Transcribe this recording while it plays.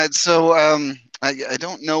I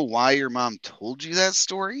don't know why your mom told you that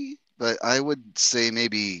story, but I would say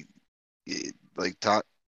maybe like talk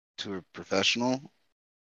to a professional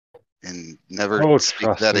and never Oh, speak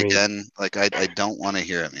trust that me. again. Like I don't want to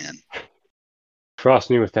hear it, man. Trust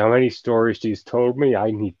me, with how many stories she's told me,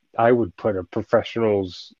 I would put a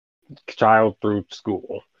professional's child through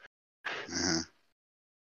school. Uh,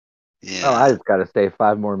 Oh, I yeah, just got to say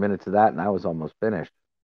 5 more minutes of that, and I was almost finished.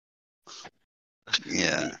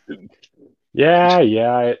 yeah.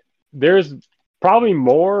 Yeah. There's probably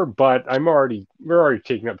more, but we're already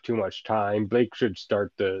taking up too much time. Blake should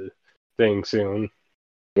start the thing soon.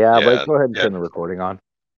 Yeah, Blake, Yeah, go ahead and yeah, turn the recording on.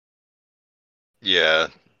 yeah.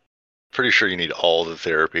 Pretty sure you need all the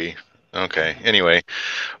therapy. Okay. Anyway,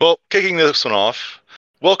 well, kicking this one off.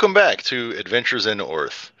 Welcome back to Adventures in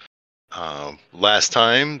Orth. Last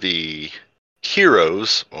time, the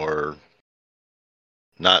heroes, or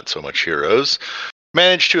not so much heroes,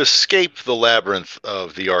 managed to escape the labyrinth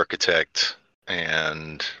of the architect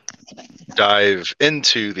and dive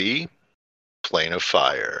into the plane of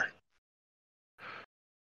fire.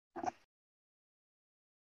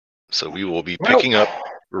 So we will be picking up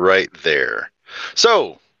right there.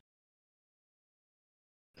 So,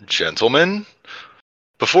 gentlemen,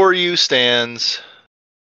 before you stands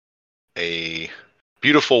a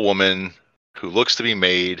beautiful woman who looks to be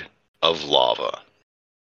made of lava.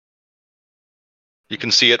 You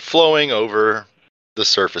can see it flowing over the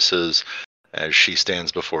surfaces as she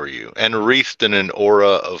stands before you, and wreathed in an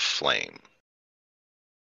aura of flame.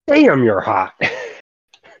 Damn, you're hot. Hey,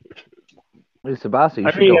 Sabasa, you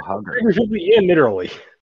I should mean, go hug her. figuratively and literally.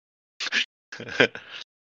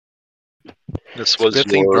 This was Good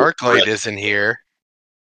thing your Darklight isn't here.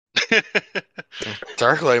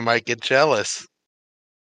 Darklight might get jealous.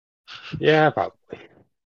 Yeah, probably.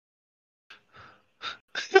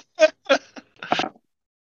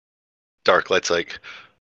 Darklight's like,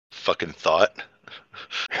 fucking thought.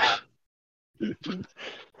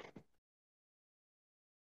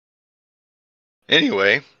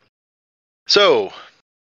 Anyway, so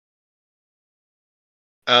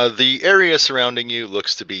the area surrounding you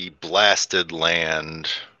looks to be blasted land,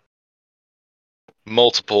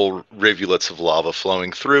 multiple rivulets of lava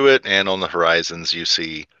flowing through it, and on the horizons you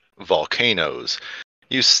see volcanoes.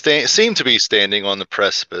 You seem to be standing on the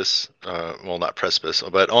precipice, well, not precipice,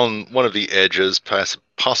 but on one of the edges,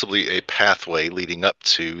 possibly a pathway leading up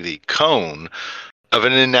to the cone of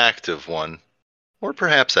an inactive one, or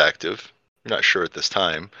perhaps active, you're not sure at this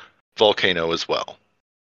time, volcano as well.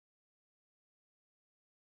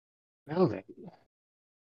 Well then,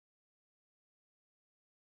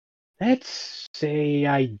 let's say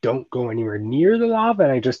I don't go anywhere near the lava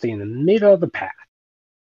and I just stay in the middle of the path.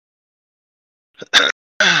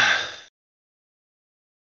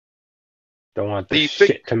 Don't want this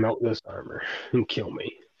shit to melt this armor and kill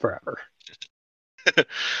me forever.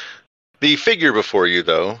 The figure before you,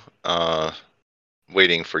 though,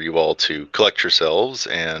 waiting for you all to collect yourselves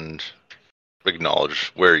and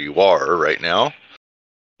acknowledge where you are right now,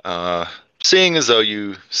 seeing as though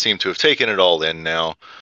you seem to have taken it all in now,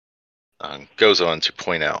 goes on to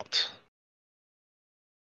point out,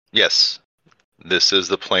 yes, this is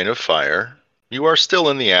the plane of fire. You are still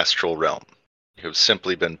in the astral realm. You have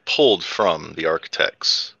simply been pulled from the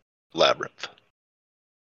architect's labyrinth.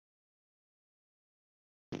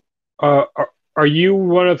 Are you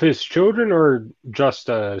one of his children or just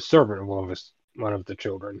a servant of one of the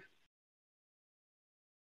children?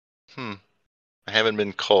 I haven't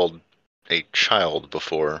been called a child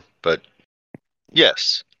before, but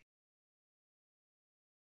yes.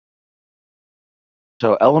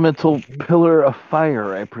 So, elemental pillar of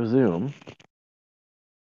fire, I presume.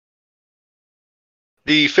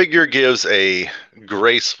 The figure gives a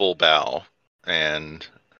graceful bow and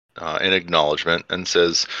in acknowledgement and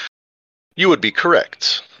says, "You would be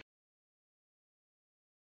correct.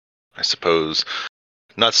 I suppose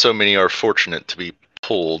not so many are fortunate to be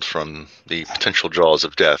pulled from the potential jaws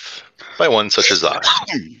of death by one such as I."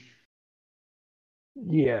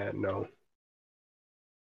 Yeah, no.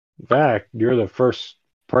 In fact, you're the first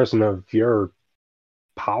person of your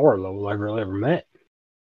power level I've really ever met.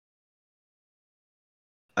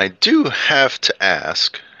 I do have to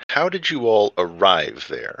ask, how did you all arrive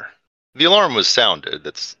there? The alarm was sounded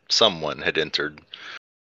that someone had entered.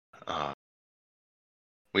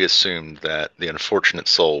 We assumed that the unfortunate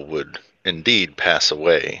soul would indeed pass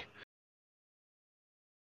away.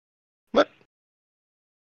 But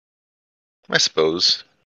I suppose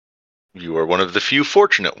you are one of the few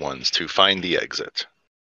fortunate ones to find the exit.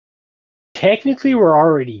 Technically, we're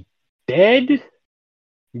already dead,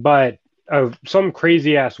 but some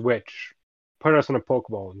crazy-ass witch put us in a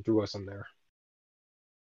Pokeball and threw us in there.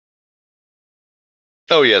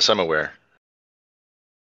 Oh, yes, I'm aware.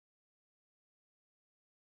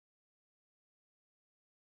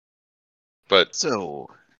 But So,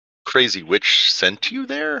 Crazy Witch sent you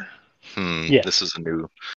there? Yes. This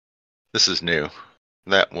is new.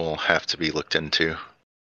 That will have to be looked into.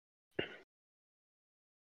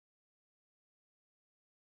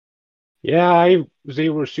 Yeah, I was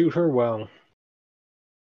able to shoot her well.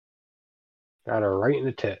 Got her right in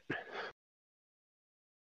the tit.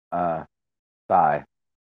 Thigh.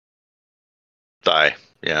 Thigh,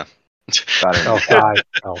 yeah. Got her. Oh, thigh.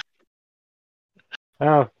 Oh.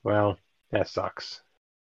 Oh, well, that sucks.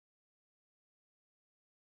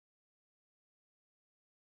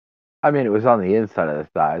 I mean, it was on the inside of the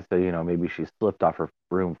thigh, so maybe she slipped off her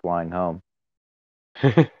broom flying home.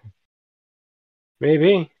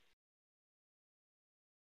 Maybe.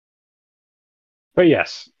 But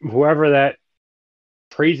yes, whoever that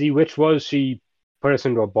crazy witch was, she put us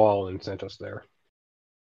into a ball and sent us there.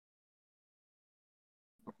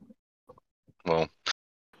 Well,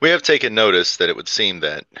 we have taken notice that it would seem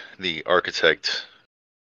that the architect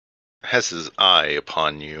has his eye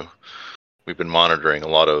upon you. We've been monitoring a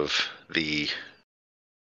lot of the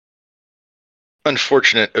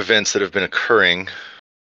unfortunate events that have been occurring,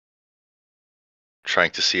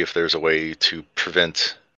 trying to see if there's a way to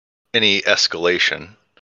prevent any escalation.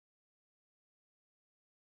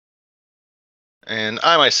 And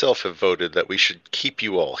I myself have voted that we should keep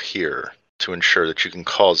you all here to ensure that you can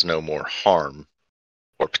cause no more harm,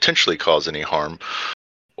 or potentially cause any harm,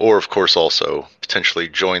 or of course also potentially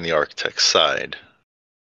join the architect's side.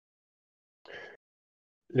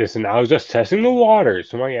 Listen, I was just testing the waters.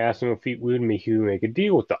 Somebody asked him if he would make a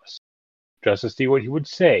deal with us, just to see what he would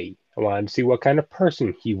say. I wanted to see what kind of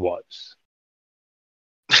person he was.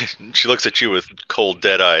 She looks at you with cold,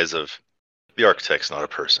 dead eyes of, the architect's not a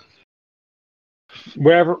person.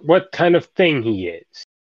 What kind of thing he is.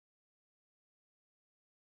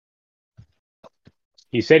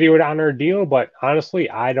 He said he would honor a deal, but honestly,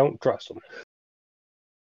 I don't trust him.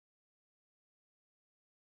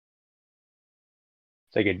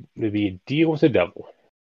 It's like it'd be a deal with the devil.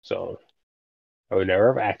 So I would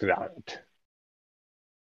never have acted on it.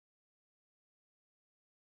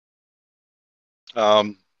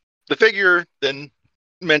 The figure then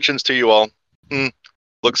mentions to you all,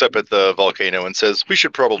 looks up at the volcano and says, we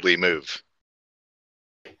should probably move.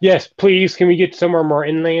 Yes, please, can we get somewhere more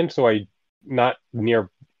inland so I not near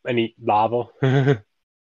any lava? Because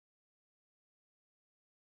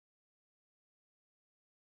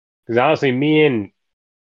honestly, me and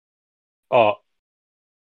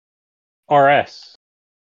RS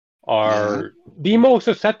are the most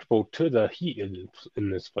susceptible to the heat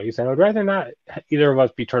in this place, and I would rather not either of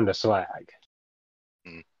us be turned to slag.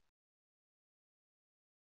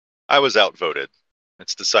 I was outvoted.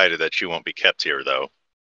 It's decided that you won't be kept here, though.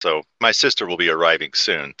 So my sister will be arriving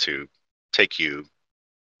soon to take you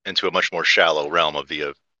into a much more shallow realm of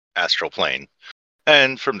the astral plane.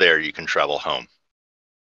 And from there, you can travel home.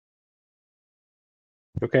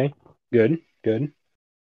 Okay, good.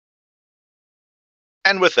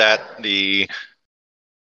 And with that, the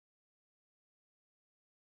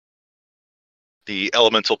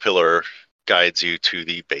elemental pillar guides you to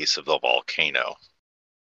the base of the volcano.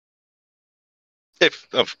 If,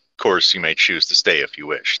 of course, you may choose to stay if you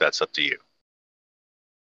wish. That's up to you.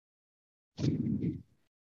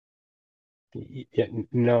 Yeah,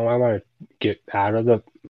 no, I want to get out of the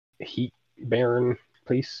heat barren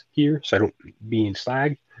place here so I don't be in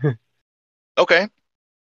slag. Okay.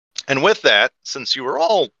 And with that, since you were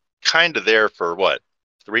all kind of there for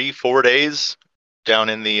 3-4 days down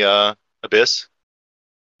in the abyss?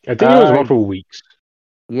 I think it was multiple weeks.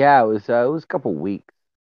 Yeah, it was a couple weeks.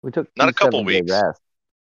 We took Not a couple 7-day weeks. rest.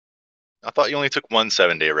 I thought you only took 1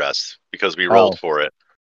 7-day rest because we rolled for it.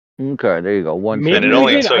 Okay, there you go. Maybe it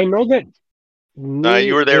only took, I know that.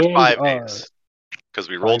 You were there 5 days because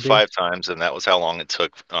we rolled 5 days? times, and that was how long it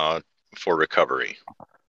took for recovery.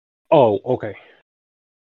 Oh, okay.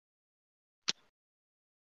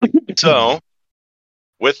 So,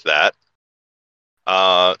 with that,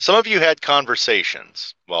 some of you had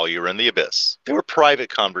conversations while you were in the abyss. They were private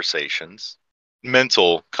conversations,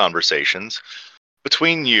 mental conversations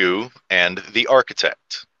between you and the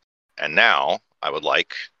architect. And now I would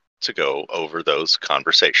like to go over those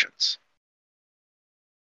conversations.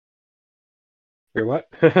 You're what?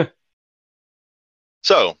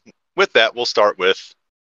 So, with that, we'll start with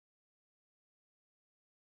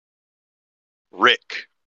Rick.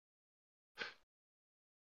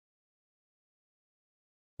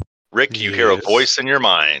 Rick, you hear a voice in your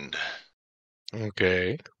mind.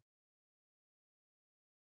 Okay.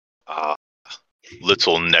 Ah,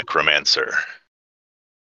 little necromancer.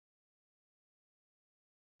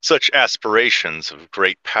 Such aspirations of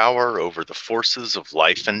great power over the forces of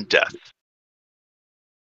life and death.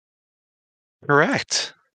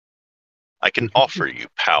 Correct. I can offer you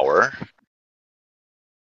power.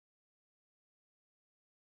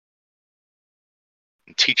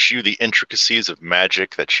 And teach you the intricacies of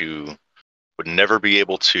magic that you would never be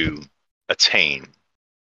able to attain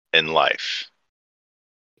in life.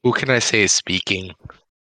 Who can I say is speaking?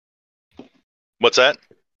 What's that?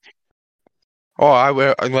 Oh,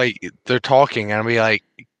 I'm like, they're talking, and I'll be like,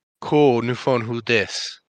 cool, new phone, who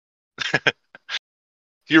this?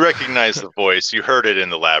 You recognize the voice. You heard it in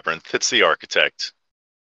the labyrinth. It's the architect.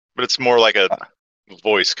 But it's more like a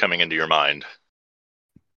voice coming into your mind.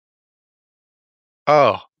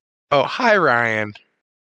 Oh, hi, Ryan.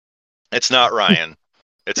 It's not Ryan.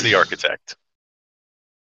 It's the architect.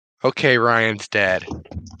 Okay, Ryan's dead.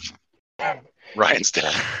 Ryan's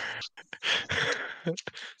dead.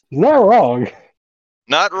 Not wrong.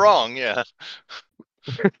 Not wrong, yeah.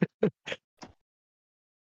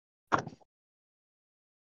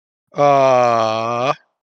 Uh,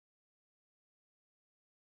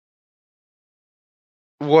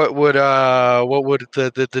 what would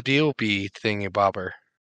the deal be, thingy bobber?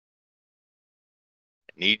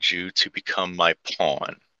 I need you to become my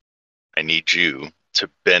pawn. I need you to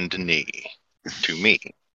bend knee to me.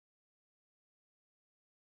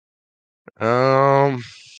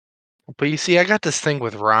 But you see, I got this thing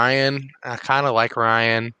with Ryan. I kind of like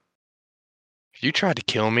Ryan. You tried to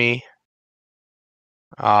kill me.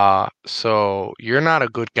 So you're not a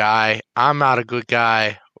good guy. I'm not a good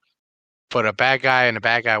guy. But a bad guy and a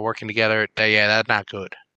bad guy working together, yeah, that's not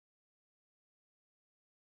good.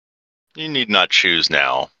 You need not choose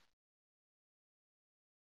now.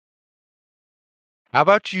 How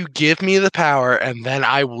about you give me the power and then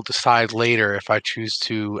I will decide later if I choose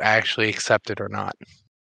to actually accept it or not.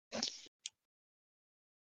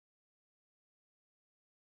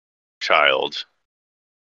 Child,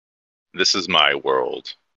 this is my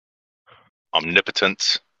world.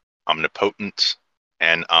 Omnipotent, omnipotent,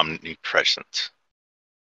 and omnipresent.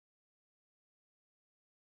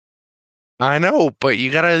 I know, but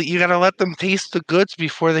you gotta let them taste the goods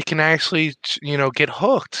before they can actually, get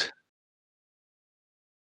hooked.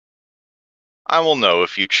 I will know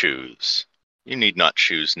if you choose. You need not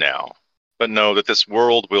choose now, but know that this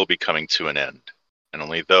world will be coming to an end, and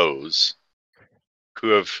only those who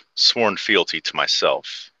have sworn fealty to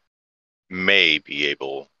myself may be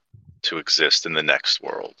able to exist in the next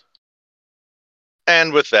world.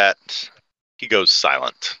 And with that, he goes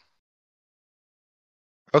silent.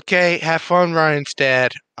 Okay, have fun, Ryan's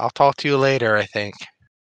dad. I'll talk to you later, I think.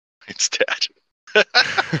 It's dead.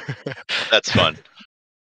 That's fun.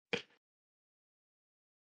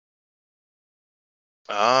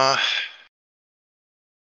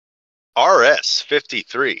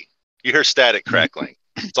 RS-53. You hear static crackling.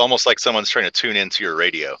 It's almost like someone's trying to tune into your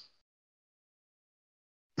radio.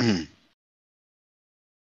 I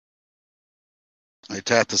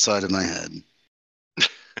tap the side of my head.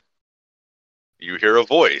 You hear a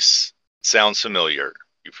voice. It sounds familiar.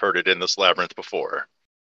 You've heard it in this labyrinth before.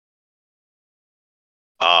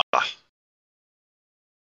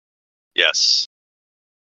 Yes.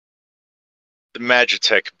 The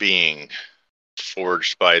Magitech being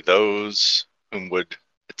forged by those whom would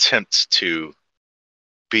attempt to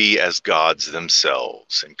be as gods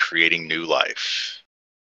themselves and creating new life.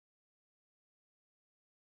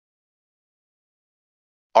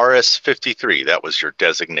 RS-53, that was your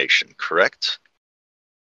designation, correct?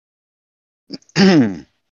 You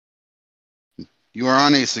are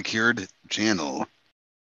on a secured channel.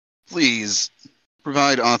 Please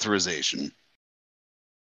provide authorization.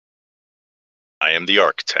 I am the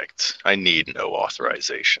architect. I need no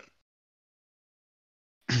authorization.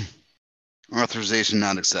 Authorization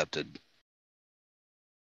not accepted.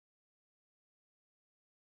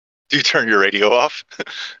 Do you turn your radio off?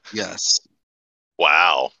 Yes.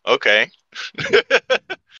 Wow. Okay.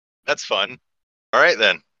 That's fun. All right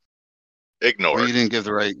then. Ignore. Well, you didn't give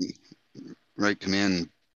the right command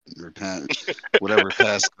or whatever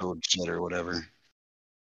passcode shit or whatever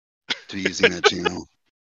to using that channel.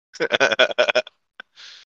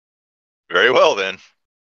 Very well then.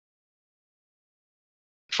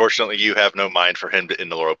 Fortunately, you have no mind for him to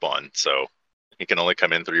interlope on, so he can only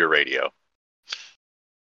come in through your radio.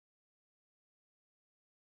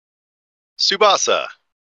 Tsubasa.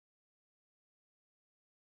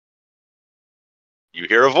 You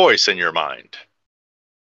hear a voice in your mind.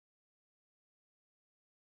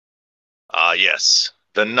 Ah, yes,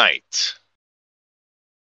 the knight.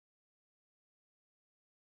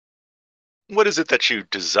 What is it that you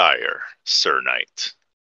desire, Sir Knight?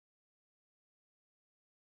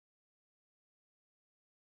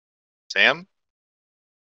 Sam?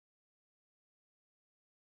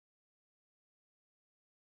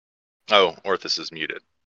 Oh, Orthus is muted.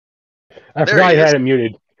 I There forgot he I had is. it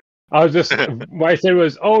muted. I was just what I said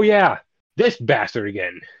was, "Oh yeah, this bastard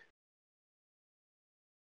again."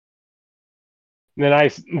 Then I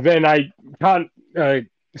can't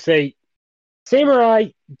say samurai,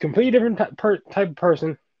 completely different type of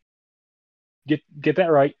person. Get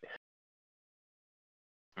that right.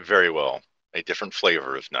 Very well. A different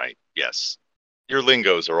flavor of knight, yes. Your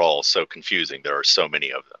lingos are all so confusing. There are so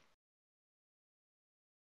many of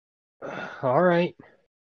them. All right.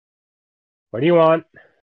 What do you want?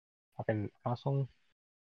 Fucking asshole.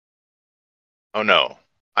 Oh no.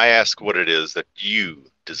 I ask what it is that you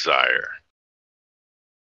desire.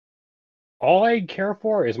 All I care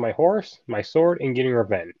for is my horse, my sword, and getting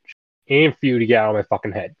revenge. And for you to get out of my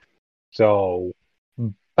fucking head. So,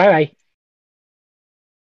 bye-bye.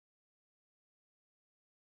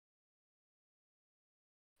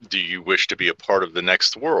 Do you wish to be a part of the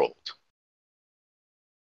next world?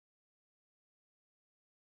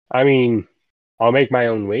 I mean, I'll make my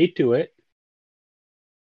own way to it.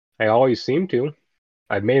 I always seem to.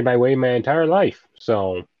 I've made my way my entire life.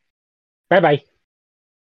 So, bye-bye.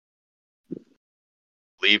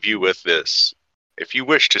 Leave you with this. If you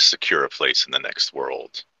wish to secure a place in the next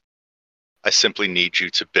world, I simply need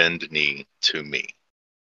you to bend knee to me.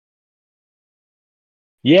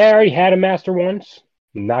 Yeah, I already had a master once.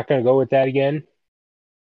 I'm not going to go with that again.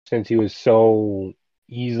 Since he was so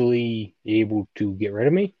easily able to get rid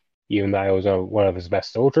of me, even though I was one of his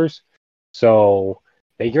best soldiers. So,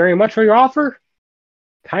 thank you very much for your offer.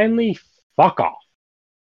 Kindly fuck off.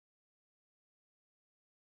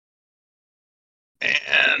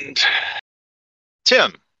 And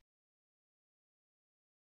Tim.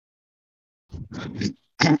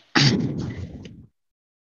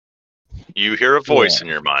 You hear a voice in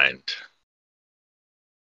your mind.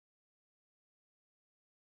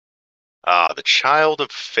 Ah, the child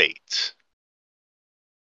of fate.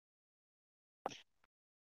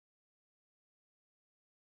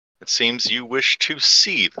 It seems you wish to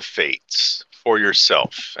see the fates for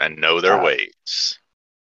yourself and know their ways.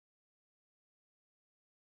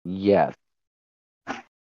 Yes.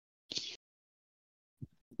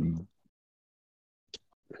 And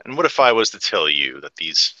what if I was to tell you that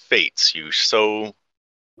these fates you so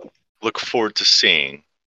look forward to seeing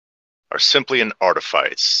are simply an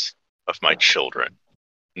artifice of my children,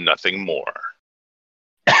 nothing more?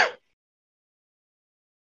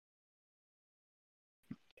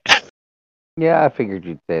 Yeah, I figured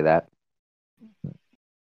you'd say that.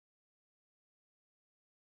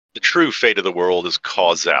 The true fate of the world is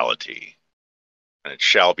causality, and it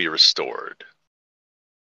shall be restored.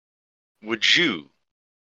 Would you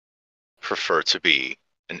prefer to be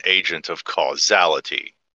an agent of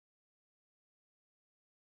causality?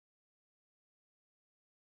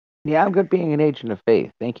 Yeah, I'm good being an agent of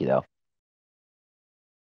faith. Thank you, though.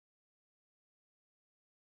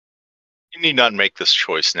 You need not make this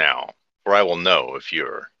choice now, for I will know if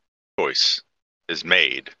your choice is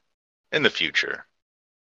made in the future.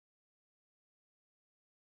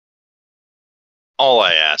 All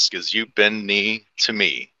I ask is you bend knee to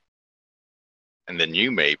me, and then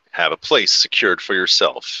you may have a place secured for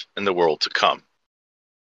yourself in the world to come,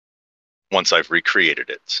 once I've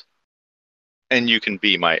recreated it. And you can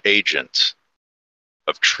be my agent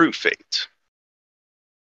of true fate.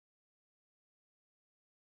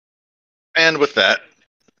 And with that,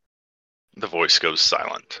 the voice goes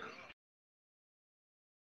silent.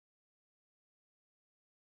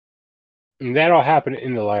 And that all happened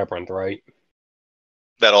in the labyrinth, right?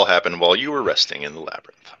 That all happened while you were resting in the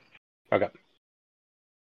labyrinth. Okay.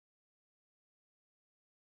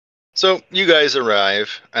 So you guys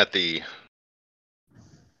arrive at the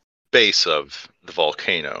base of the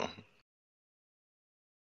volcano.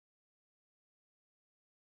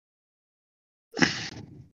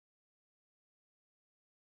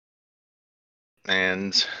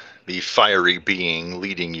 And the fiery being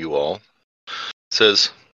leading you all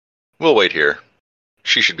says, "We'll wait here.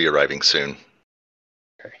 She should be arriving soon."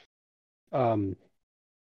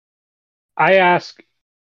 I ask,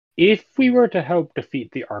 if we were to help defeat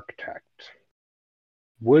the architect,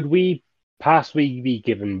 would we possibly be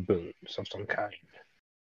given boons of some kind?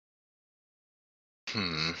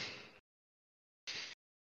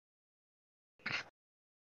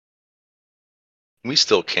 We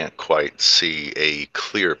still can't quite see a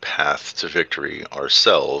clear path to victory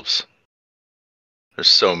ourselves. There's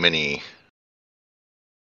so many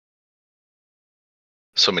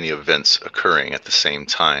so many events occurring at the same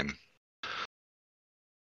time.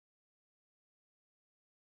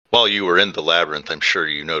 While you were in the labyrinth, I'm sure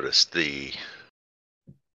you noticed the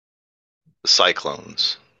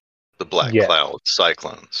cyclones, the black Yeah. cloud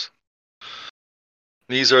cyclones.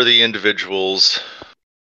 These are the individuals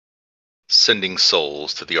sending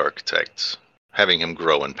souls to the architect, having him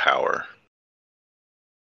grow in power.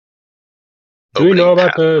 Do we know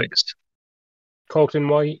about the pathways. Colton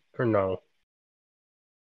White or no?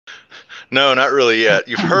 No, not really yet.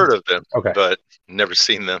 You've heard of them, Okay. but never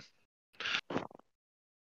seen them.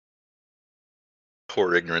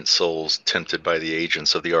 Poor ignorant souls tempted by the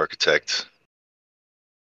agents of the architect.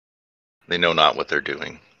 They know not what they're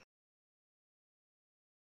doing.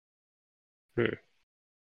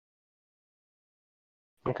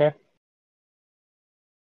 Okay.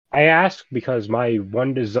 I ask because my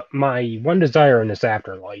one desire in this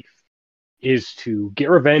afterlife is to get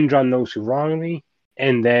revenge on those who wrong me,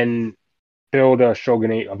 and then build a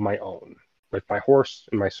shogunate of my own with my horse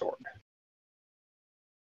and my sword.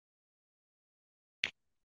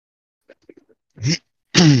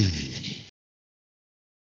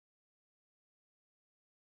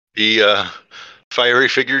 The fiery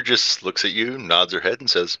figure just looks at you, nods her head, and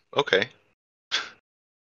says, "Okay."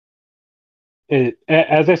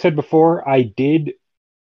 As I said before, I did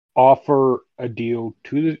offer a deal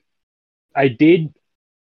to the. I did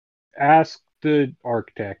ask the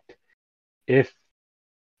architect if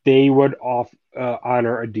they would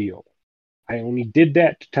honor a deal. I only did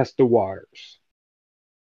that to test the waters.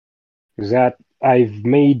 Because that I've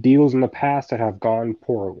made deals in the past that have gone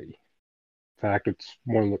poorly. In fact, it's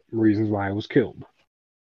one of the reasons why I was killed,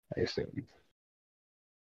 I assume.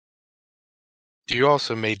 You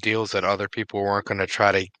also made deals that other people weren't going to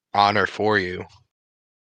try to honor for you.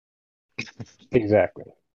 Exactly.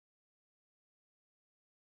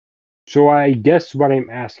 So I guess what I'm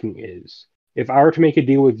asking is, if I were to make a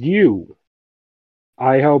deal with you,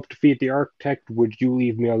 I help defeat the architect, would you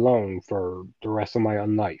leave me alone for the rest of my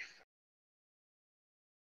life?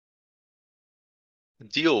 The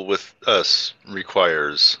deal with us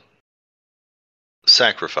requires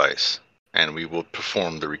sacrifice, and we will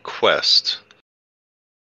perform the request.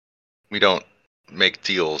 We don't make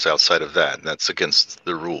deals outside of that. That's against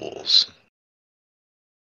the rules.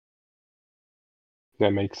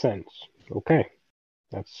 That makes sense. Okay.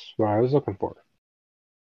 That's what I was looking for.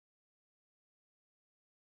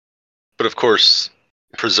 But of course,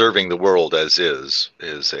 preserving the world as is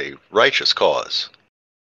a righteous cause.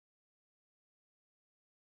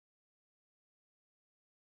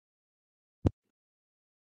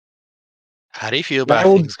 How do you feel about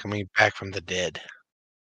things coming back from the dead?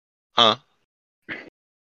 Huh?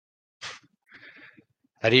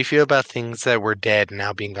 How do you feel about things that were dead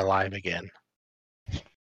now being alive again?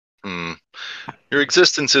 Your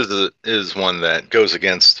existence is one that goes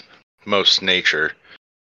against most nature.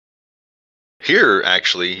 Here,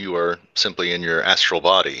 actually, you are simply in your astral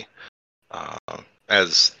body,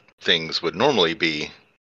 as things would normally be.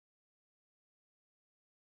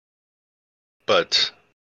 But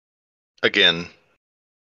again,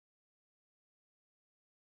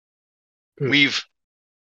 we've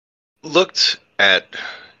looked at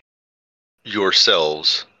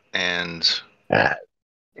yourselves and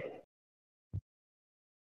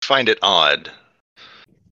find it odd.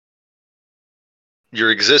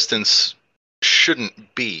 Your existence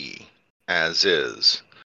shouldn't be as is.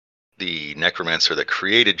 The necromancer that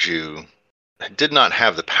created you did not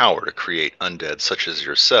have the power to create undead such as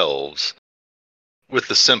yourselves with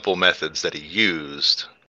the simple methods that he used.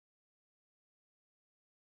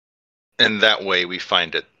 And that way we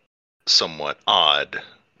find it somewhat odd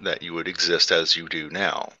that you would exist as you do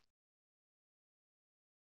now.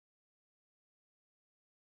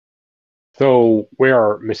 So we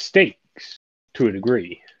are mistakes to a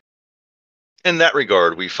degree. In that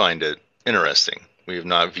regard, we find it interesting. We have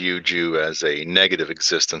not viewed you as a negative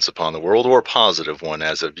existence upon the world or a positive one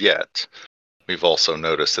as of yet. We've also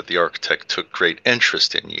noticed that the architect took great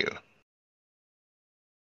interest in you.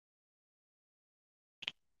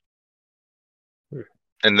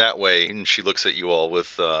 And that way, and she looks at you all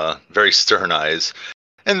with very stern eyes,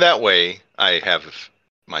 and that way I have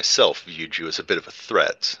myself viewed you as a bit of a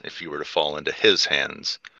threat if you were to fall into his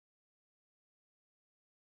hands.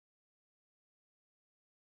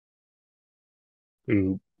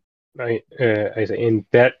 I say, and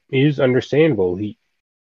that is understandable.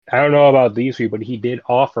 I don't know about these three, but he did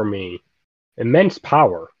offer me immense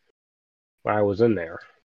power when I was in there.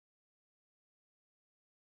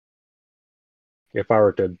 If I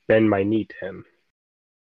were to bend my knee to him,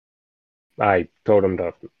 I told him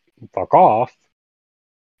to fuck off,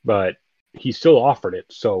 but he still offered it.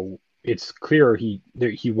 So it's clear he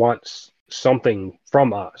wants something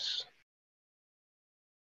from us.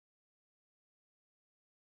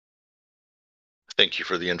 Thank you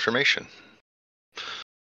for the information.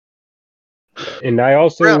 And I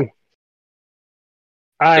also, Go ahead.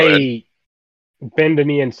 I bend the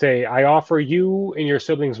knee and say, I offer you and your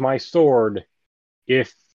siblings my sword.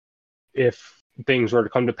 If things were to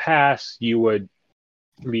come to pass, you would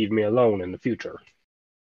leave me alone in the future.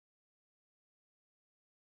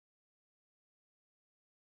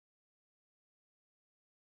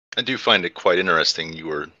 I do find it quite interesting you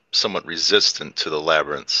were somewhat resistant to the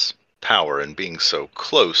labyrinth's power and being so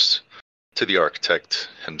close to the architect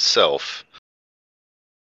himself.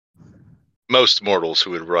 Most mortals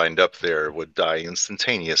who would wind up there would die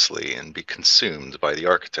instantaneously and be consumed by the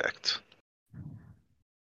architect.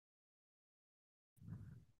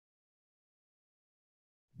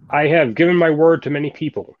 I have given my word to many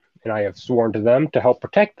people, and I have sworn to them to help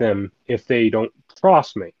protect them if they don't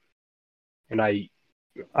cross me. And I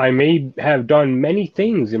may have done many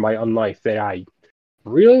things in my own life that I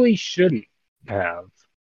really shouldn't have.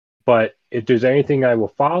 But if there's anything I will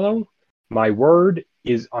follow, my word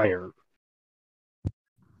is iron.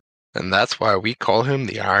 And that's why we call him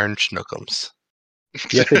the Iron Schnookums.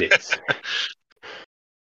 Yes, it is.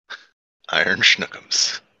 Iron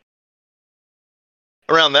Schnookums.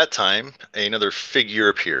 Around that time, another figure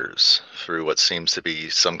appears through what seems to be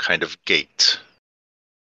some kind of gate.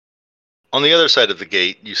 On the other side of the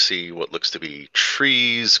gate, you see what looks to be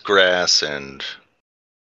trees, grass, and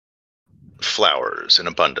flowers in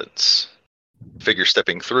abundance. Figure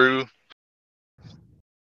stepping through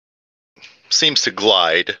seems to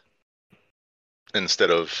glide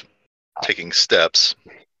instead of taking steps,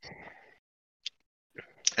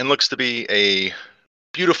 and looks to be a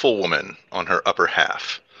beautiful woman on her upper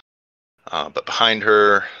half. But behind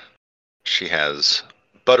her, she has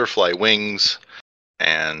butterfly wings,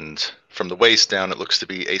 and from the waist down, it looks to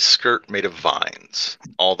be a skirt made of vines,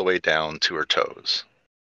 all the way down to her toes.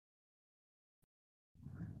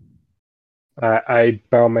 I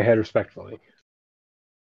bow my head respectfully.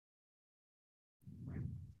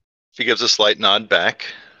 She gives a slight nod back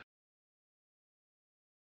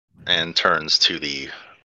and turns to the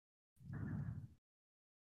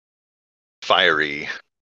fiery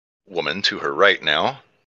woman to her right now.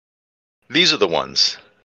 These are the ones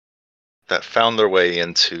that found their way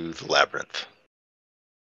into the labyrinth.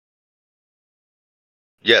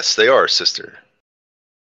 Yes, they are, sister.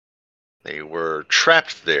 They were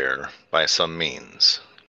trapped there by some means.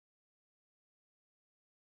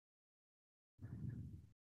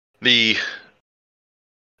 The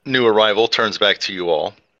new arrival turns back to you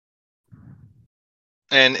all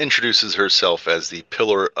and introduces herself as the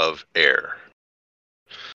Pillar of Air.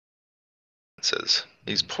 It says,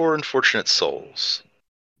 these poor unfortunate souls.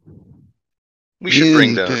 We should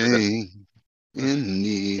bring them in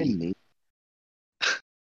need.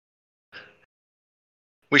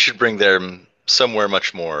 We should bring them somewhere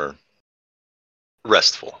much more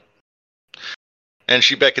restful. And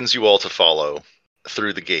she beckons you all to follow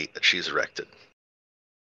through the gate that she's erected.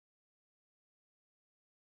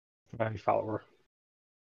 I follow her.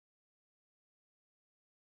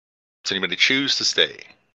 Does anybody choose to stay?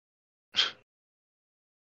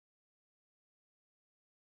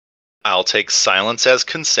 I'll take silence as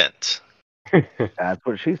consent. That's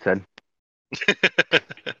what she said.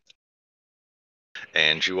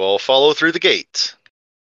 And you all follow through the gate,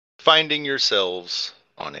 finding yourselves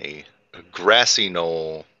on a grassy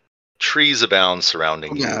knoll, trees abound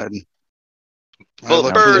surrounding you. God. Well,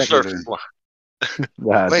 love birds the are shooter.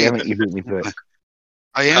 Damn Wait. it, you beat me to it.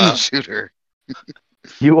 I am the shooter.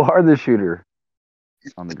 You are the shooter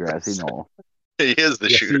on the grassy knoll. He is the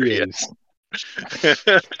Yes, shooter, he yes.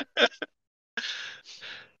 is.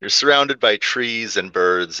 You're surrounded by trees and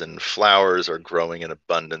birds, and flowers are growing in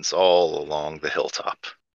abundance all along the hilltop.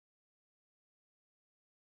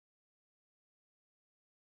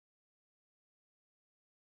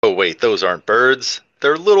 Oh wait, those aren't birds.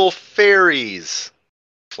 They're little fairies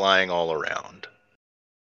flying all around.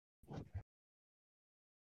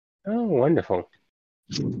 Oh, wonderful.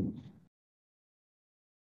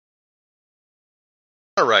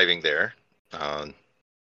 Arriving there,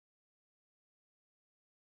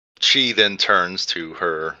 she then turns to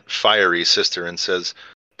her fiery sister and says,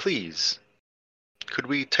 please, could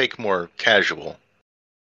we take more casual?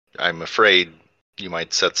 I'm afraid you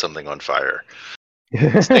might set something on fire.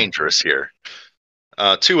 It's dangerous here.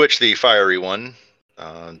 To which the fiery one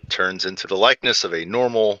turns into the likeness of a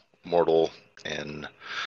normal mortal in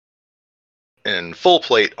full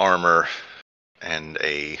plate armor and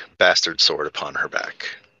a bastard sword upon her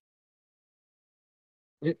back.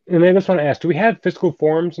 And I just want to ask: do we have physical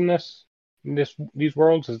forms in these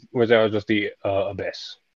worlds? Or was that just the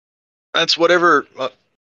abyss? That's whatever.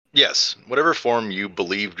 Yes, whatever form you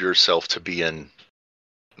believed yourself to be in,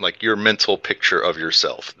 like your mental picture of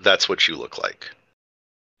yourself. That's what you look like.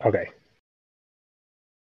 Okay.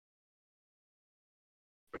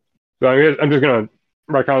 So I'm just gonna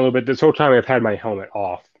wreck on a little bit. This whole time I've had my helmet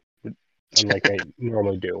off, unlike I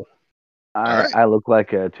normally do. I, right. I look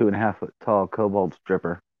like a 2.5 foot tall kobold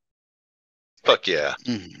stripper. Fuck yeah.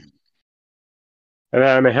 Mhm. And then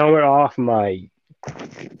I have my helmet off, my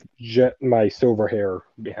silver hair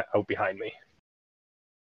out behind me.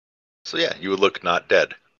 So yeah, you would look not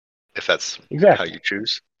dead, if that's how Exactly. you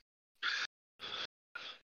choose.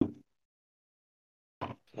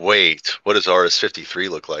 Wait, what does RS-53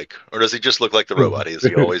 look like? Or does he just look like the robot as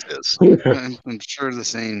he always is? I'm sure the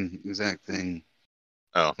same exact thing.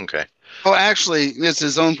 Oh, okay. Oh, actually, it's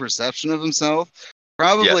his own perception of himself.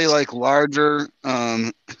 Probably Yes. like larger,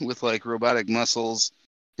 with like robotic muscles,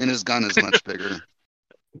 and his gun is much bigger.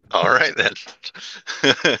 All right then.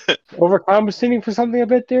 Overcompensating for something a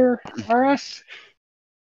bit there, RS?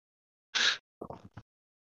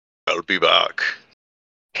 I'll be back.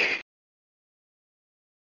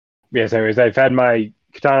 Yes, anyways, I've had my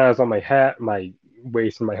katanas on my hat, my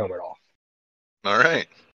waist, and my helmet off. All right.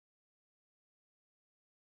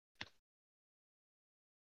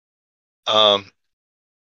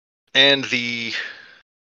 And the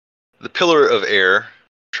pillar of air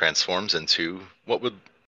transforms into what would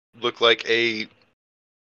look like a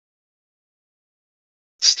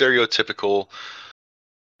stereotypical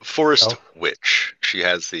forest witch. She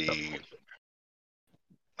has the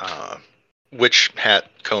witch hat,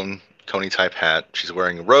 coney type hat. She's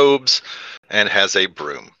wearing robes and has a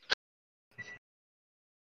broom.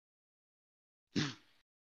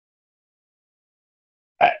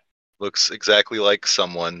 Looks exactly like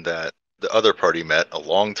someone that the other party met a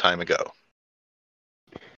long time ago.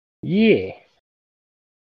 Yeah.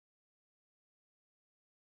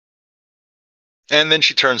 And then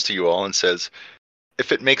she turns to you all and says,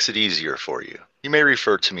 "If it makes it easier for you, you may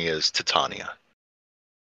refer to me as Titania."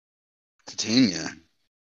 Titania.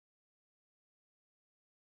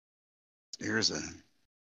 There's a.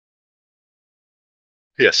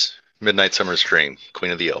 Yes, Midnight Summer's Dream, Queen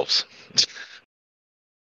of the Elves.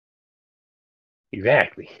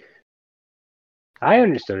 Exactly. I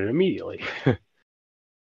understood it immediately.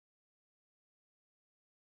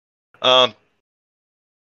 Um,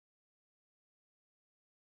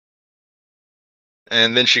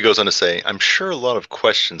 and then she goes on to say, "I'm sure a lot of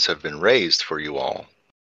questions have been raised for you all,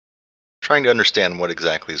 trying to understand what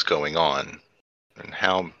exactly is going on, and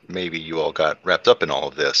how maybe you all got wrapped up in all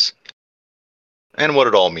of this, and what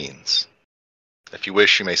it all means. If you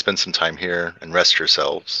wish, you may spend some time here and rest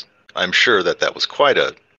yourselves. I'm sure that was quite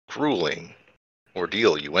a grueling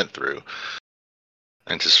ordeal you went through,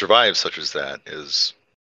 and to survive such as that is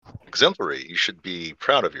exemplary. You should be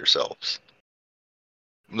proud of yourselves."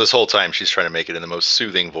 This whole time, she's trying to make it in the most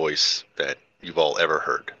soothing voice that you've all ever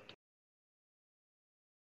heard.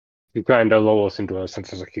 You kind of lull us into a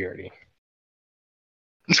sense of security.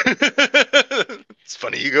 It's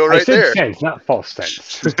funny you go I right said there. sense, not false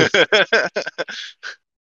sense.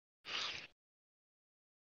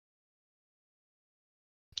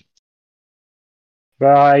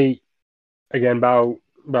 But I, again, bow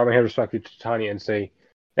my head respectfully to Tanya and say,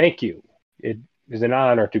 thank you. It is an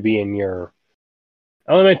honor to be in your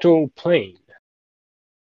elemental plane.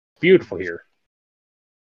 Beautiful here.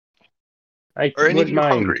 I Are any of wouldn't you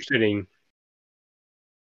mind hungry? sitting.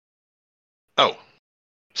 Oh,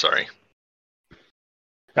 sorry.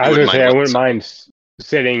 I You was wouldn't going to say mind I what? wouldn't mind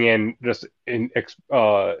sitting and just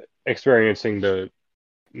experiencing the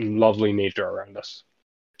lovely nature around us.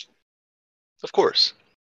 Of course.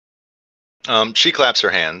 She claps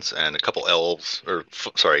her hands, and a couple elves, or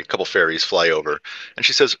sorry, a couple fairies fly over, and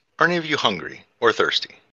she says, "Are any of you hungry or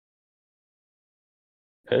thirsty?"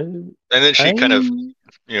 And then she kind of,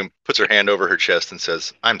 puts her hand over her chest and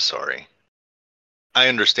says, "I'm sorry. I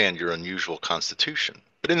understand your unusual constitution,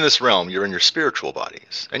 but in this realm, you're in your spiritual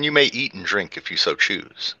bodies, and you may eat and drink if you so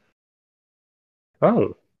choose."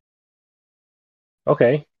 Oh.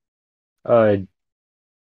 Okay. I'm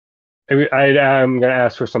going to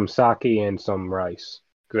ask for some sake and some rice,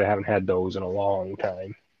 because I haven't had those in a long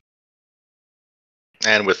time.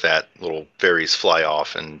 And with that, little fairies fly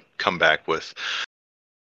off and come back with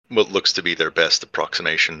what looks to be their best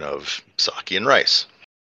approximation of sake and rice.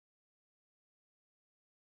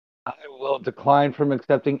 I will decline from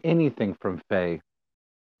accepting anything from Faye.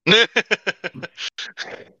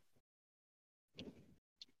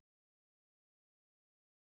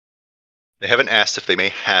 They haven't asked if they may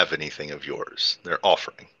have anything of yours. They're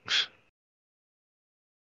offering.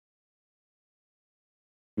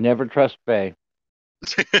 Never trust Faye.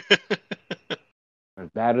 As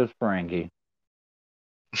bad as Ferengi.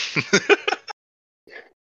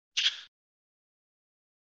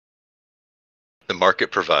 The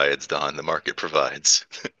market provides, Don. The market provides.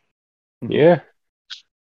 Yeah.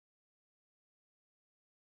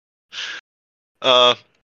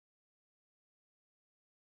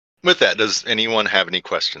 With that, does anyone have any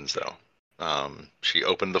questions, though? She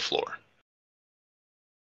opened the floor.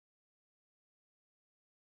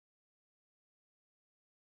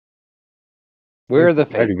 Where are the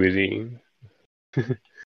Mighty Fates? busy.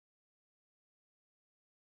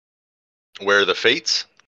 Where are the fates?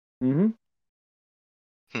 Mm-hmm.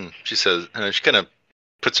 She says, she kind of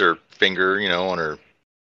puts her finger, on her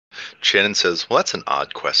chin and says, well, that's an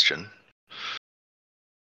odd question.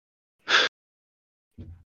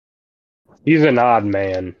 He's an odd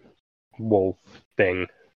man. Wolf thing.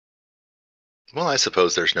 Well, I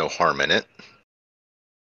suppose there's no harm in it.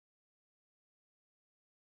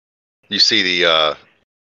 You see the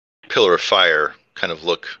pillar of fire kind of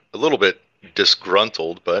look a little bit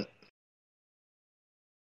disgruntled, but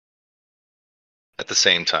at the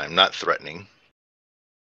same time, not threatening.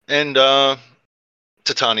 And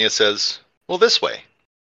Titania says, well, this way.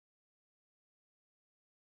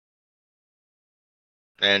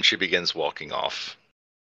 And she begins walking off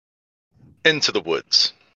into the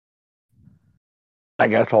woods. I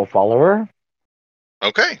guess I'll follow her.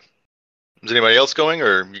 Okay. Is anybody else going,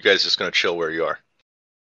 or are you guys just going to chill where you are?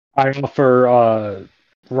 I offer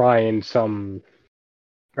Ryan some,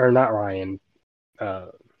 or not Ryan,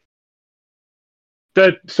 the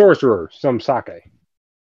sorcerer some sake.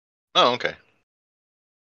 Oh, okay.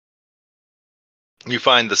 You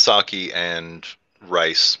find the sake and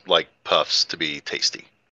rice like puffs to be tasty.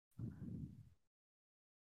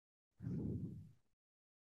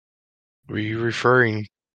 Were you referring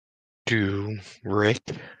to Rick?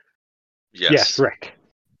 Yes, Rick.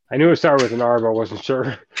 I knew it started with an R, but I wasn't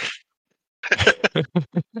sure.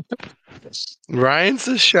 Ryan's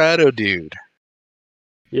the shadow dude.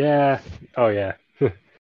 Yeah. Oh, yeah.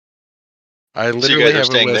 I So you literally guys are have a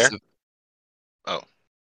staying list. there? Of,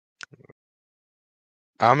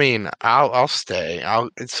 I mean, I'll stay.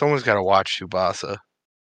 Someone's got to watch Tsubasa.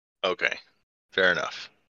 Okay. Fair enough.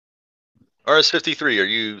 RS-53, are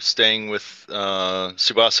you staying with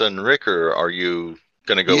Tsubasa and Rick, or are you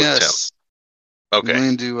going to go with Tim? Yes. Okay.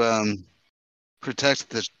 I'm going to protect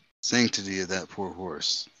the sanctity of that poor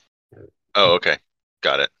horse. Oh, okay.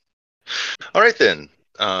 Got it. All right, then.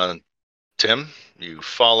 Tim, you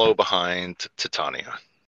follow behind Titania.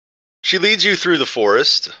 She leads you through the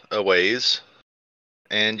forest a ways,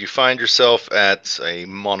 and you find yourself at a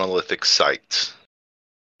monolithic site,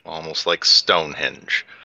 almost like Stonehenge.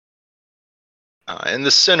 In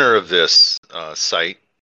the center of this site,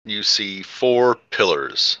 you see 4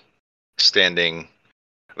 pillars standing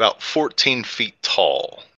about 14 feet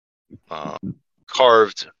tall.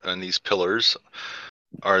 Carved in these pillars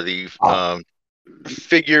are the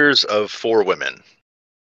figures of 4 women.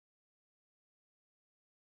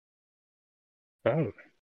 Oh.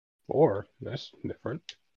 4. That's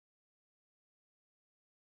different.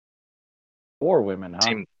 4 women,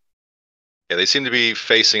 huh? They seem to be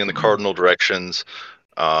facing in the cardinal directions.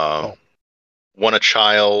 One a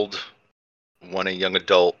child, one a young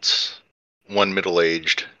adult, one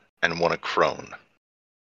middle-aged, and one a crone.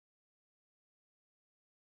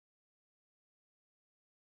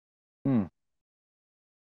 I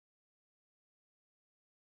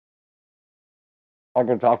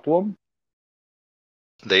can talk to them?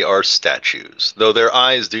 They are statues, though their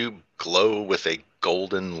eyes do glow with a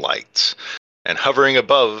golden light. And hovering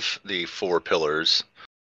above the 4 pillars,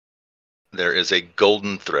 there is a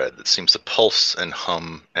golden thread that seems to pulse and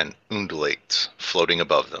hum and undulate, floating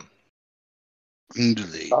above them.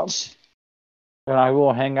 Undulate. And I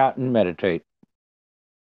will hang out and meditate.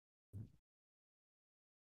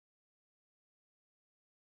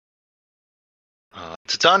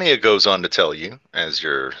 Titania goes on to tell you, as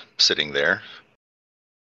you're sitting there,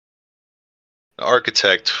 the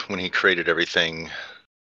architect, when he created everything,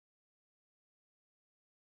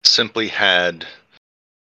 simply had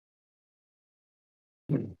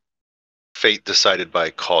fate decided by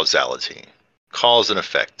causality. Cause and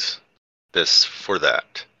effect. This for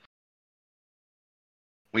that.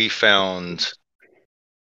 We found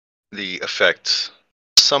the effect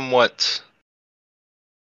somewhat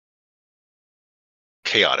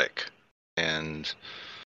chaotic and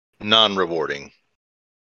non-rewarding.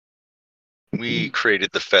 We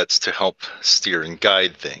created the FETs to help steer and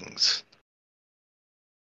guide things.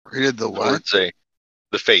 Created the The what? words say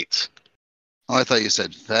the fates. Oh, I thought you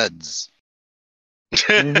said feds.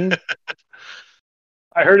 Mhm.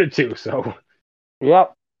 I heard it too, so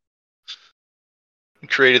Yep.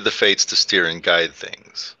 Created the fates to steer and guide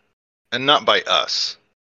things, and not by us.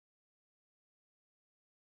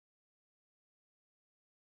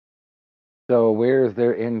 So where's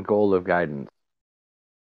their end goal of guidance?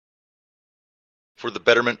 For the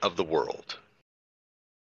betterment of the world.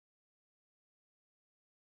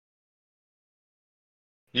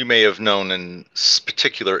 You may have known a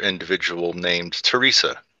particular individual named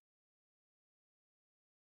Teresa.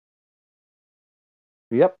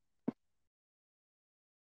 Yep.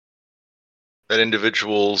 That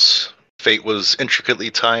individual's fate was intricately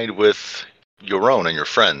tied with your own and your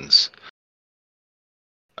friends.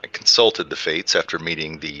 I consulted the fates after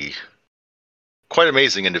meeting the quite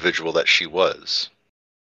amazing individual that she was.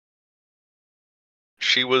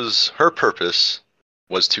 Her purpose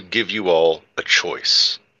was to give you all a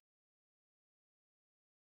choice.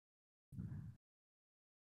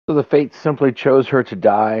 So the fates simply chose her to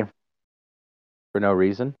die for no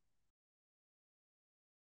reason?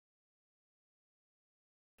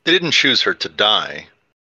 They didn't choose her to die.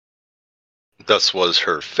 Thus was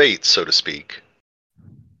her fate, so to speak.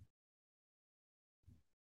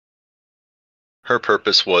 Her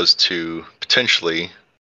purpose was to potentially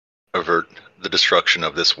avert the destruction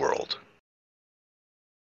of this world.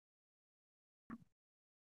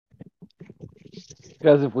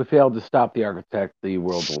 Because if we fail to stop the architect, the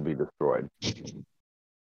world will be destroyed.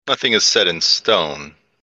 Nothing is set in stone,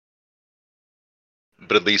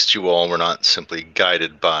 but at least you all were not simply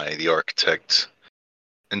guided by the architect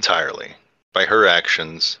entirely. By her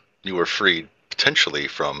actions, you were freed potentially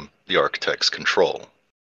from the architect's control.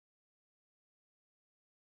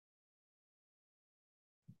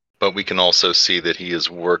 But we can also see that he is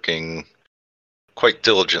working quite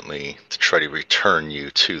diligently to try to return you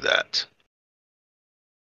to that.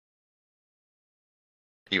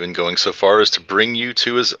 Even going so far as to bring you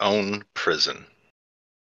to his own prison.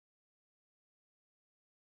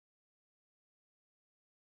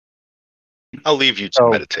 I'll leave you to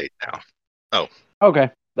meditate now. Oh.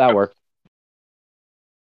 Okay, that works.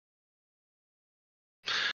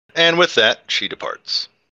 And with that, she departs.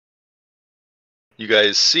 You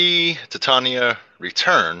guys see Titania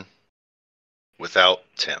return without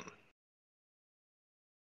Tim.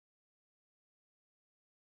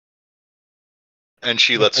 And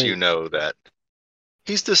she lets you know that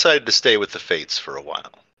he's decided to stay with the Fates for a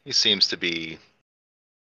while. He seems to be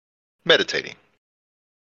meditating.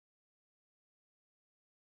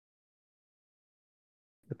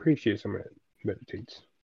 appreciate someone that meditates.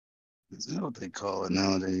 Is that what they call it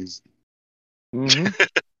nowadays? Mm-hmm.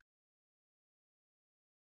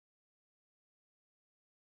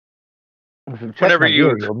 If you check Whenever my you-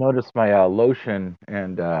 gear, you'll notice my lotion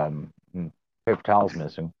and paper towels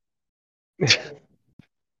missing.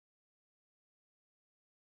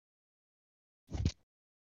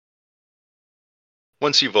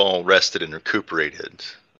 Once you've all rested and recuperated,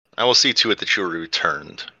 I will see to it that you are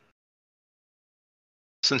returned.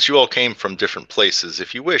 Since you all came from different places,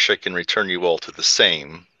 if you wish, I can return you all to the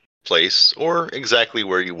same place or exactly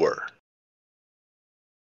where you were.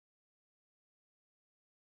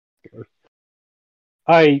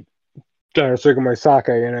 I circle my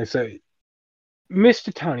sockeye and I say, Miss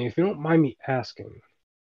Titania, if you don't mind me asking,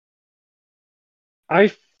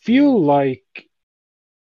 I feel like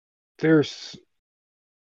there's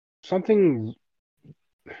something.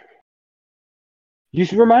 You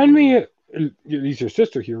remind me, at least your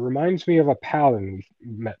sister here reminds me of a paladin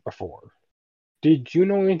we met before. Did you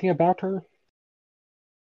know anything about her?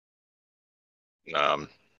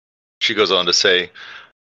 She goes on to say,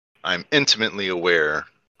 I'm intimately aware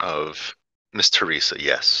of Miss Teresa,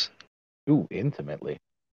 yes. Ooh, intimately.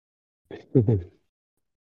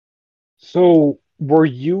 So, were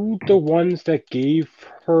you the ones that gave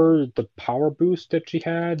her the power boost that she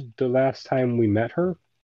had the last time we met her?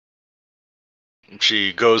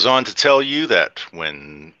 She goes on to tell you that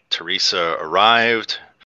when Teresa arrived,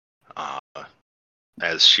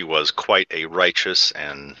 as she was quite a righteous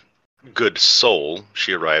and good soul,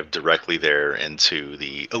 she arrived directly there into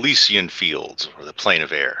the Elysian fields, or the plane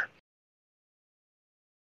of air.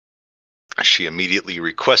 She immediately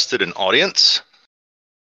requested an audience,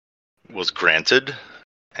 was granted,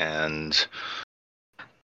 and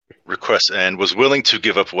was willing to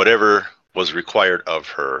give up whatever was required of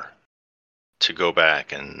her to go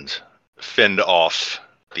back and fend off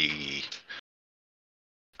the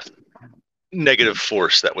negative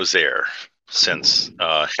force that was there.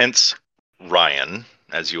 Hence Ryan,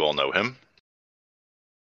 as you all know him.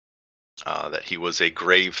 that he was a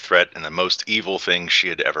grave threat and the most evil thing she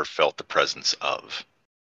had ever felt the presence of.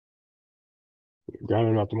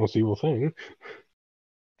 Granted, not the most evil thing.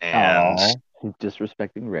 And Aw, he's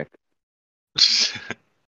disrespecting Rick.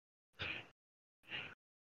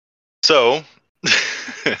 so,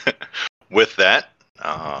 with that,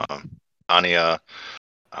 Anya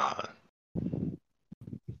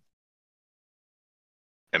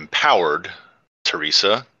empowered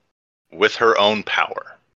Teresa with her own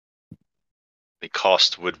power. The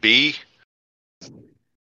cost would be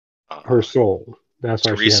Her soul. That's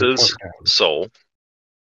why she had a Teresa's countdown. soul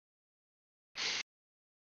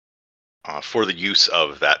for the use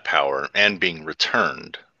of that power and being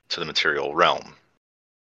returned to the material realm.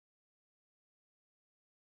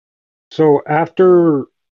 So after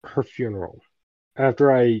her funeral,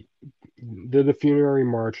 after I did the funerary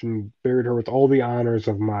march and buried her with all the honors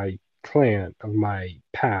of my clan, of my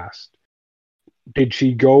past, did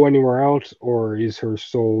she go anywhere else, or is her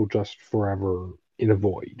soul just forever in a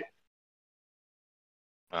void?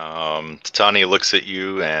 Titania looks at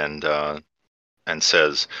you and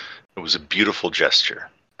says, "It was a beautiful gesture,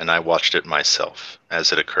 and I watched it myself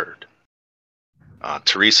as it occurred.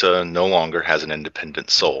 Teresa no longer has an independent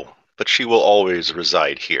soul, but she will always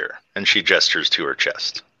reside here." And she gestures to her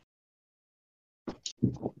chest.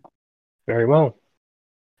 Very well.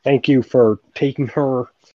 Thank you for taking her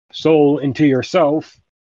soul into yourself,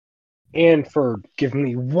 and for giving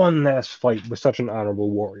me one last fight with such an honorable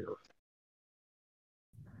warrior.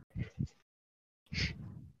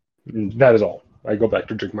 And that is all. I go back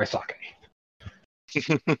to drink my sake.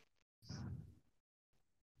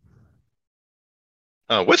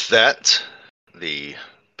 With that, the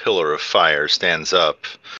pillar of fire stands up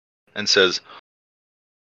and says,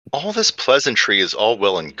 "All this pleasantry is all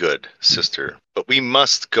well and good, sister, but we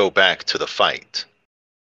must go back to the fight."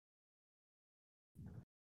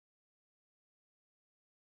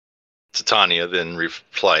 Titania then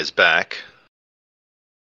replies back,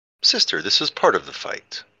 "Sister, this is part of the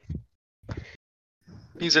fight.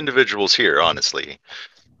 These individuals here, honestly,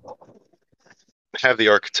 have the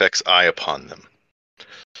architect's eye upon them.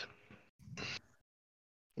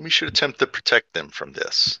 We should attempt to protect them from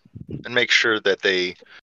this and make sure that they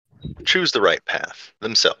choose the right path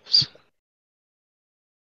themselves."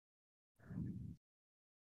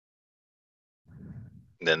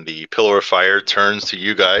 Then the pillar of fire turns to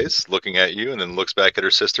you guys, looking at you, and then looks back at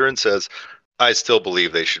her sister and says, "I still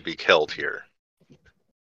believe they should be held here."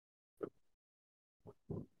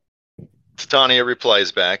 Titania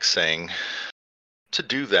replies back saying, "To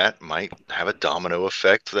do that might have a domino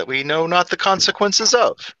effect that we know not the consequences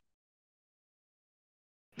of.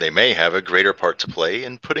 They may have a greater part to play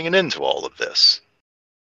in putting an end to all of this."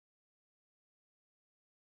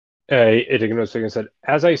 Itigno said,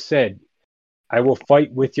 "As I said, I will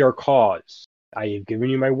fight with your cause. I have given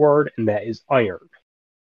you my word, and that is iron."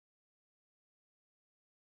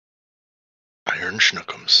 Iron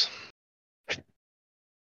schnookums.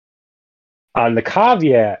 On the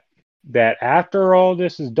caveat that after all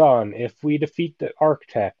this is done, if we defeat the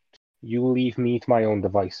architect, you will leave me to my own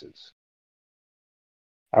devices.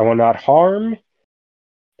 I will not harm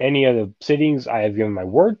any of the cities I have given my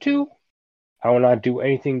word to. I will not do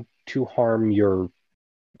anything to harm your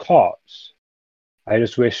cause. I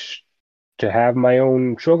just wish to have my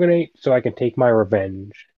own shogunate so I can take my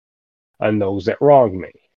revenge on those that wronged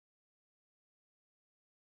me."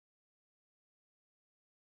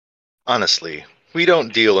 Honestly, we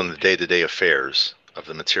don't deal in the day-to-day affairs of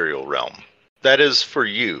the material realm. That is for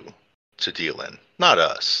you to deal in, not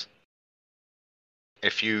us.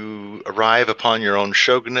 If you arrive upon your own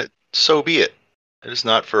shogunate, so be it. It is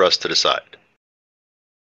not for us to decide.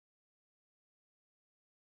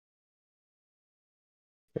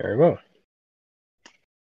 Very well.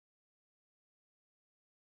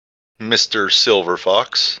 Mr. Silver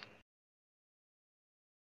Fox,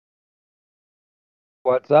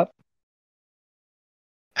 What's up?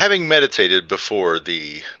 having meditated before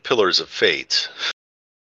the Pillars of Fate,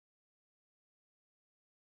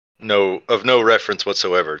 of no reference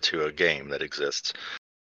whatsoever to a game that exists,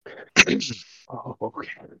 Oh, okay.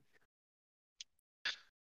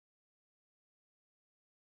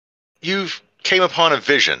 you came upon a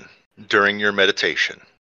vision during your meditation.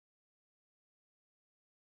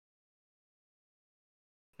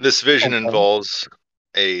 This vision Okay. involves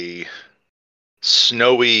a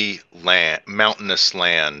snowy land, mountainous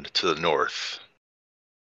land to the north.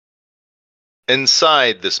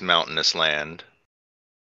 Inside this mountainous land,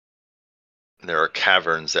 there are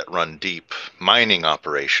caverns that run deep, mining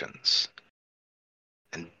operations.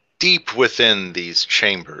 And deep within these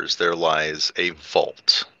chambers, there lies a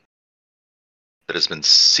vault that has been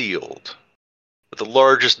sealed with the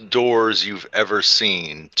largest doors you've ever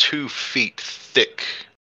seen, 2 feet thick,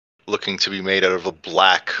 looking to be made out of a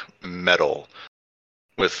black metal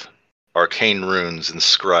with arcane runes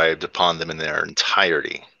inscribed upon them in their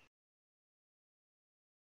entirety.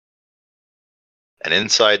 And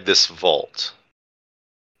inside this vault,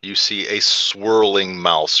 you see a swirling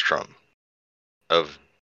maelstrom of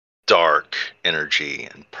dark energy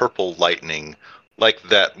and purple lightning like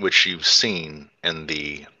that which you've seen in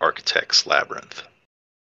the Architect's Labyrinth.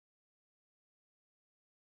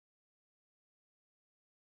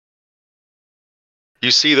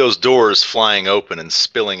 You see those doors flying open and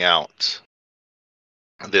spilling out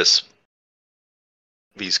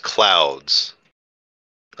these clouds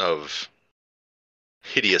of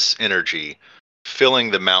hideous energy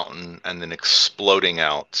filling the mountain and then exploding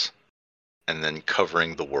out and then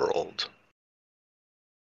covering the world.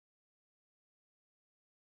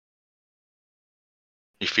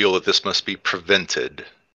 You feel that this must be prevented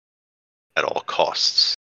at all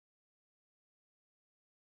costs.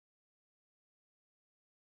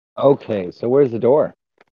 Okay, so where's the door?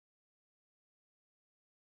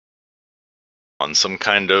 On some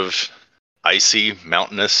kind of icy,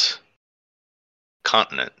 mountainous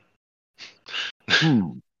continent.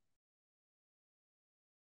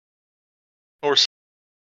 Or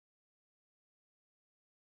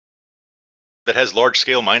that has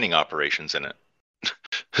large-scale mining operations in it.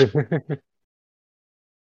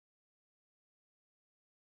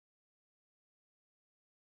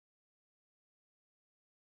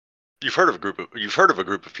 You've heard of a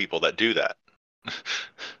group of people that do that.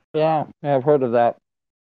 Yeah, I've heard of that.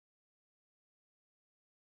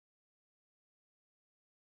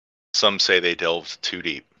 Some say they delved too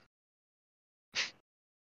deep.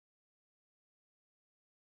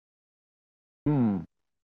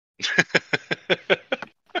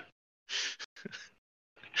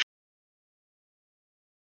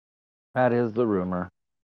 That is the rumor.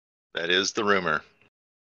 That is the rumor.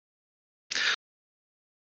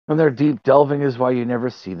 And their deep delving is why you never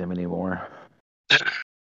see them anymore.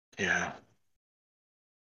 Yeah.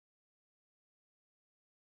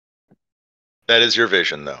 That is your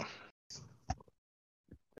vision, though.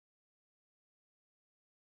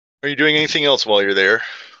 Are you doing anything else while you're there,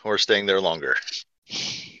 or staying there longer?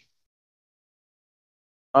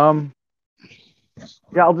 Yeah,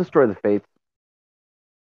 I'll destroy the faith.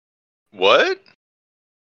 What?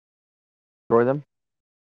 Destroy them?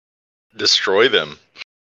 Destroy them?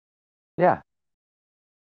 Yeah.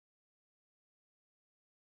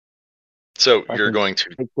 So I you're can going to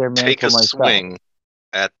take their take a mantle myself. swing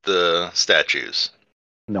at the statues.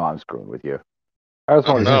 No, I'm screwing with you. I was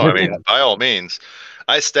Oh, wondering. no, I mean, by all means.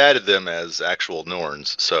 I statted them as actual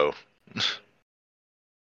Norns, so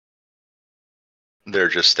they're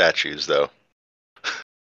just statues, though.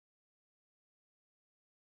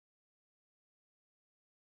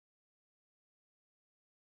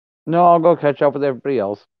 No, I'll go catch up with everybody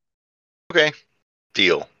else. Okay,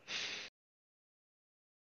 deal.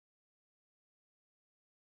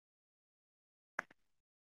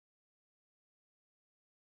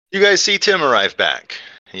 You guys see Tim arrive back.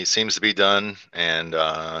 He seems to be done, and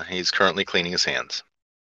he's currently cleaning his hands.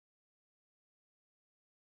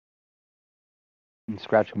 I'm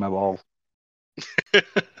scratching my balls.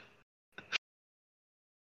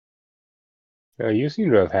 You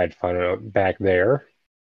seem to have had fun back there.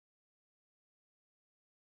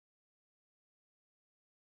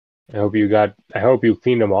 I hope you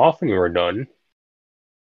cleaned them off when you were done.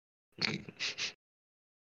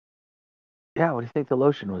 Yeah, what do you think the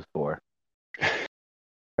lotion was for?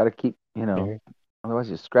 Gotta keep, otherwise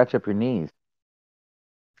you scratch up your knees.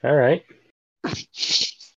 All right.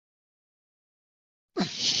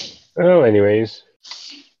 Well, anyways.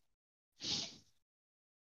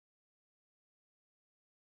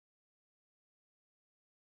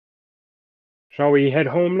 Shall we head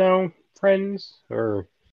home now, friends? Or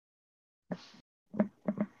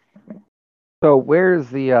So where's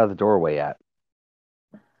the doorway at?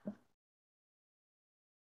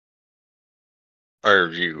 Are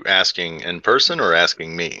you asking in person or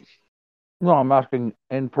asking me? No, I'm asking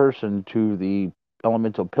in person to the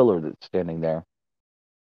elemental pillar that's standing there.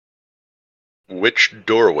 Which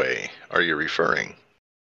doorway are you referring?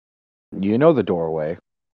 You know the doorway.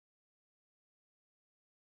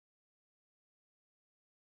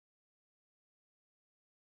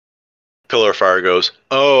 Pillar of Fire goes,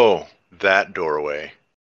 "Oh, that doorway."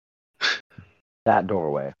 That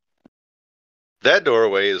doorway. That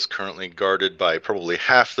doorway is currently guarded by probably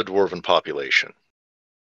half the dwarven population.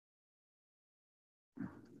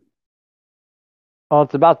 Oh,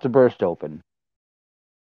 it's about to burst open.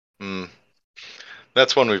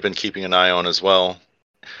 That's one we've been keeping an eye on as well.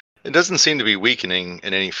 It doesn't seem to be weakening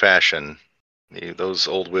in any fashion. Those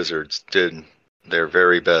old wizards did their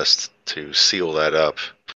very best to seal that up.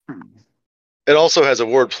 It also has a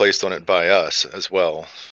ward placed on it by us as well.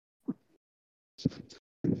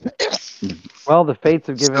 Well, the fates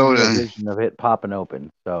have given So, me a vision of it popping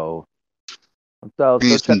open, so we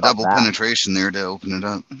need some check out double that. penetration there to open it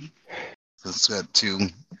up. So it's got 2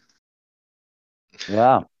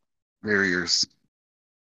 Yeah. barriers.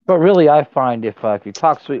 But really, I find if you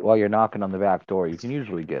talk sweet while you're knocking on the back door, you can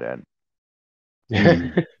usually get in.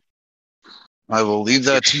 I will leave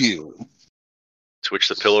that to you. To which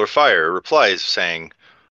the Pillar of Fire replies saying,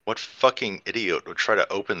 "What fucking idiot would try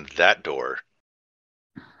to open that door?"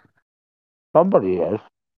 Somebody is.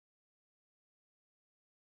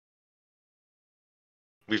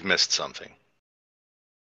 We've missed something.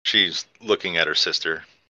 She's looking at her sister.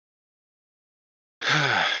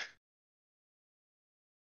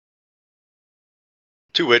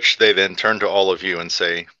 To which they then turn to all of you and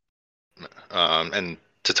say, and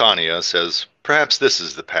Titania says, "Perhaps this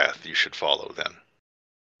is the path you should follow then."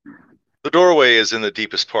 The doorway is in the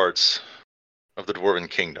deepest parts of the Dwarven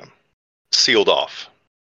Kingdom, sealed off.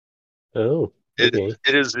 Oh, okay.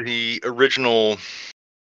 It is the original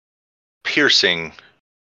piercing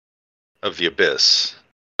of the abyss,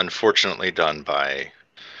 unfortunately done by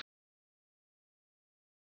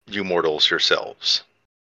you mortals yourselves.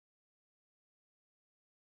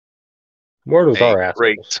 Mortals A are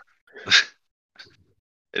great, assholes.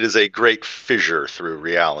 it is a great fissure through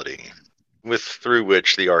reality, through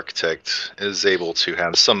which the architect is able to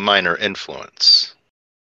have some minor influence.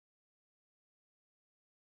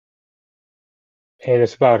 And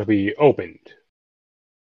it's about to be opened.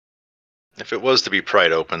 If it was to be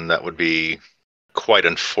pried open, that would be quite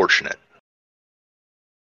unfortunate.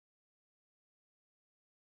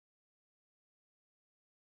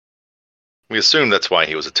 We assume that's why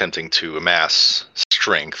he was attempting to amass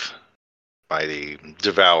strength by the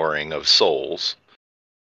devouring of souls.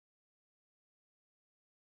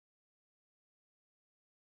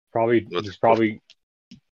 He's probably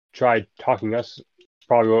tried talking us.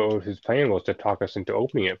 Probably what his plan was to talk us into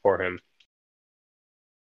opening it for him.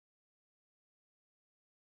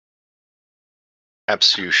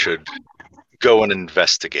 Perhaps you should go and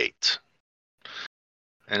investigate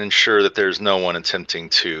and ensure that there's no one attempting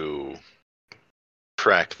to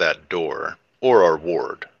crack that door or our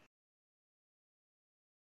ward.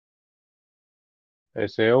 I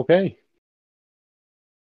say, okay.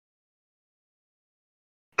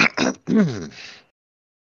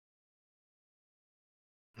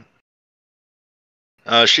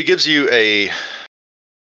 She gives you a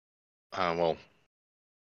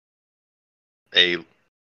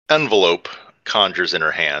envelope conjures in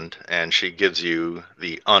her hand, and she gives you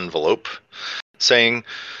the envelope, saying,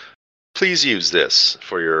 "Please use this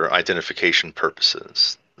for your identification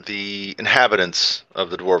purposes. The inhabitants of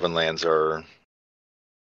the Dwarven lands are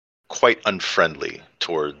quite unfriendly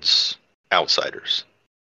towards outsiders.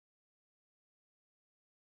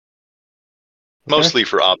 Mostly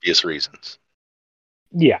for obvious reasons."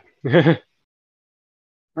 Yeah.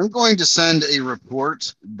 I'm going to send a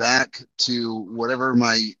report back to whatever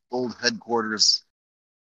my old headquarters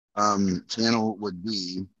channel would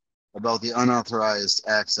be about the unauthorized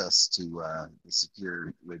access to the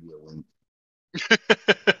secure radio link.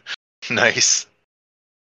 Nice.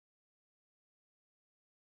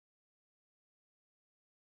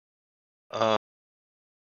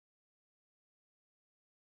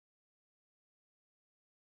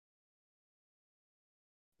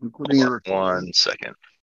 Including a Hold on recording. 1 second.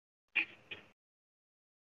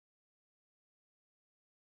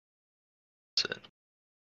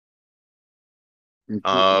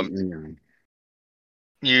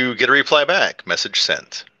 You get a reply back. Message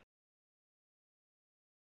sent.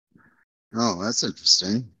 Oh, that's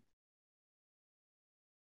interesting.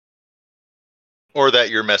 Or that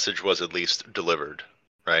your message was at least delivered,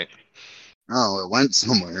 right? Oh, it went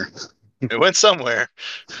somewhere. It went somewhere.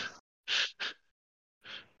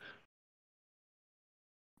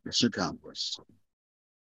 Mission accomplished.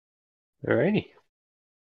 Alrighty.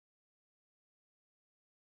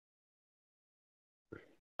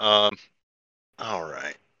 All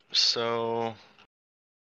right. So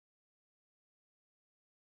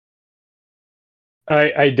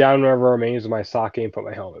I down whatever remains of my sake and put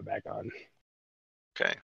my helmet back on.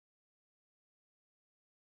 okay.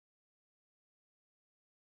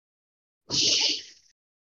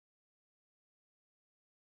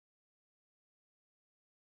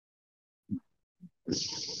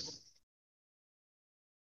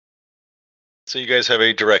 So you guys have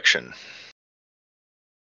a direction.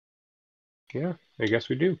 Yeah. I guess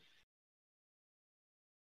we do.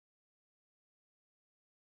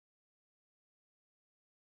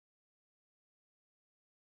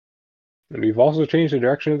 And we've also changed the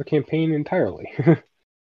direction of the campaign entirely.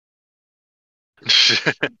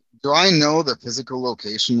 Do I know the physical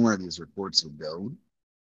location where these reports would go?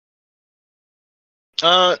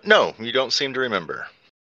 No, you don't seem to remember.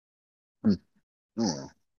 Oh,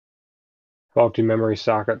 well. Faulty memory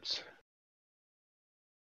sockets.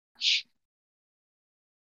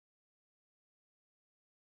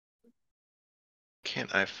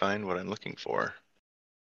 Can't I find what I'm looking for?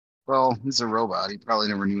 Well, he's a robot. He probably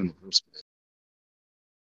never knew in the first place.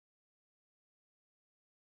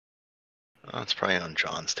 Oh, it's probably on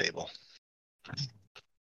John's table.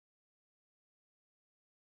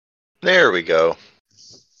 There we go.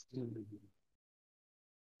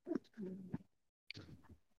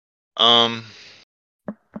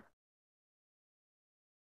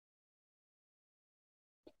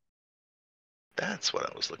 That's what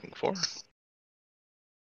I was looking for.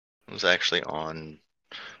 It was actually on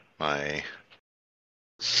my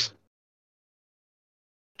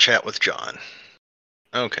chat with John.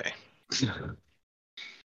 Okay.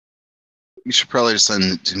 You should probably just send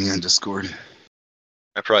it to me on Discord.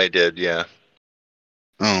 I probably did, yeah.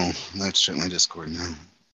 Oh, let's check my Discord now.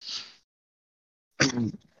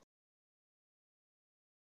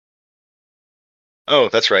 Oh,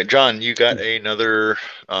 that's right. John, you got another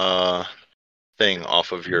thing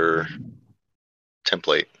off of your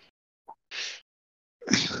template.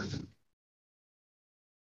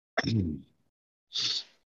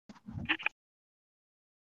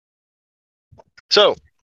 So,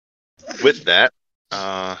 with that,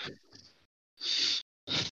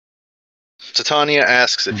 Titania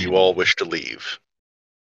asks if you all wish to leave.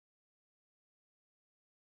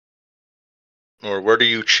 Or where do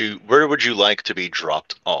you choose? Where would you like to be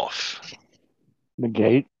dropped off? The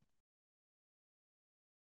gate.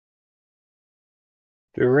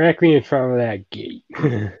 Directly in front of that gate.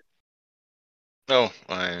 Oh,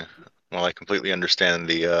 I completely understand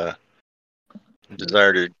the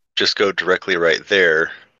desire to just go directly right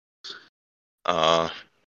there. That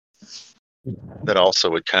also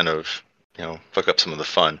would kind of, fuck up some of the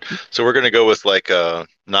fun. So we're going to go with like a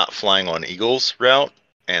not flying on eagles route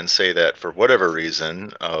and say that for whatever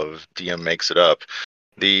reason of DM makes it up,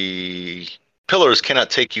 the pillars cannot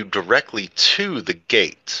take you directly to the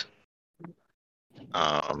gate.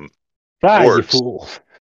 You Wards. fool.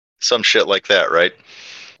 Some shit like that, right?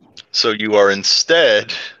 So you are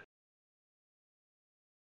instead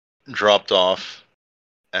dropped off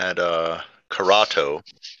at Karato,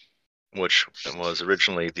 which was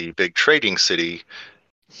originally the big trading city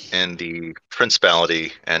in the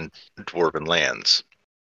Principality and Dwarven lands.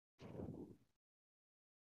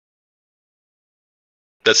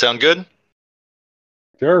 That sound good?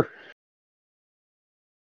 Sure.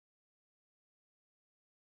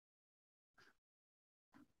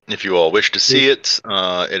 If you all wish to see it,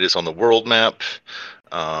 it is on the world map.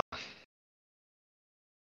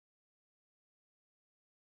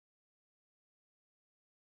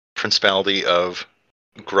 Principality of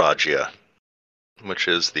Gragia, which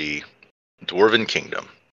is the Dwarven Kingdom.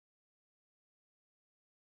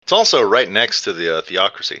 It's also right next to the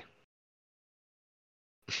Theocracy.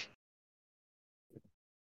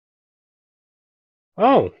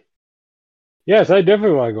 Oh. Yes, I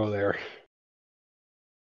definitely want to go there.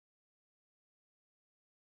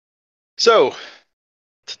 So,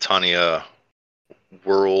 Titania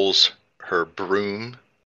whirls her broom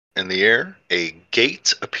in the air. A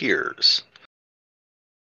gate appears.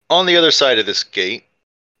 On the other side of this gate,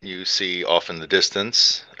 you see off in the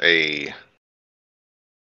distance a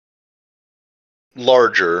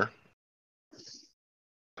larger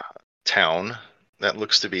town that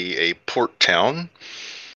looks to be a port town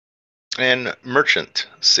and merchant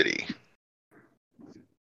city.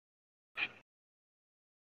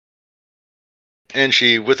 And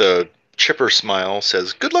she, with a chipper smile,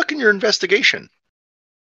 says, "Good luck in your investigation."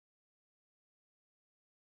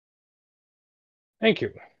 Thank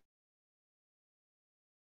you.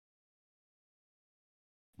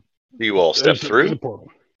 You all step through. The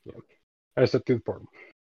portal. Yeah. I stepped through the portal.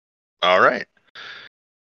 All right.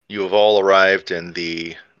 You have all arrived in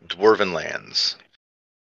the Dwarven lands.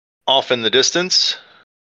 Off in the distance,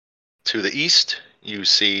 to the east, you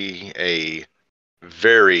see a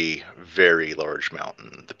very, very large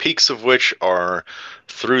mountain, the peaks of which are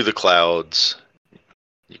through the clouds.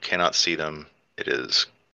 You cannot see them. It is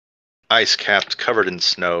ice-capped, covered in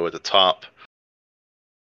snow at the top.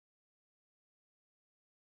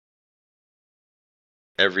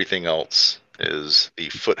 Everything else is the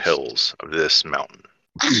foothills of this mountain.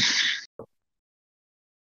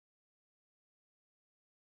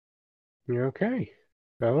 Okay.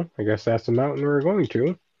 Well, I guess that's the mountain we're going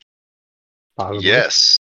to. Possibly.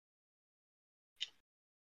 Yes.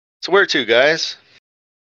 So where to, guys?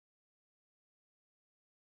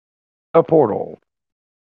 A portal.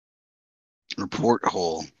 Or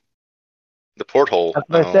porthole. The porthole. That's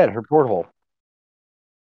what I said. Her porthole.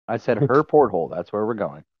 I said her porthole. That's where we're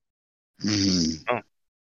going. Mhm.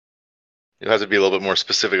 You'll have to be a little bit more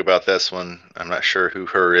specific about this one. I'm not sure who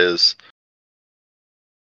her is.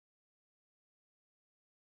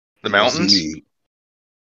 The It wasn't mountains? me.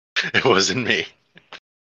 It wasn't me.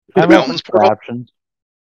 I'm mountains open for portal? options.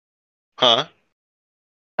 Huh?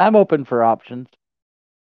 I'm open for options.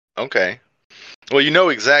 Okay. Well, you know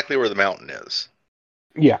exactly where the mountain is.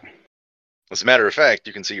 Yeah. As a matter of fact,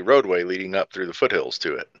 you can see a roadway leading up through the foothills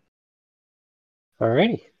to it.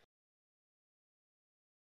 Alrighty.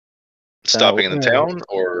 Stopping in the Alright. town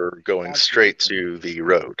or going straight to the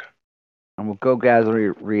road? And we'll go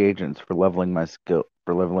gather reagents for leveling my skill,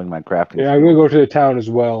 for leveling my crafting. Yeah, I'm gonna go to the town as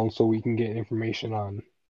well, so we can get information on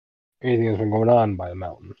anything that's been going on by the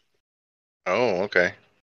mountain. Oh, okay.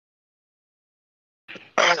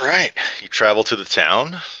 All right. You travel to the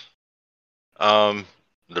town.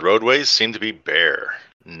 The roadways seem to be bare.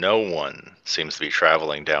 No one seems to be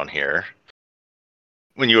traveling down here.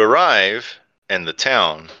 When you arrive in the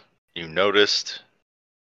town, you noticed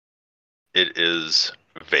it is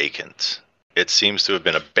vacant. It seems to have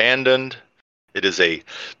been abandoned. It is a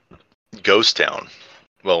ghost town.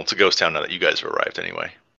 Well, it's a ghost town now that you guys have arrived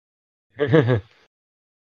anyway.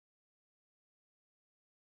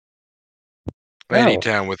 Any Oh.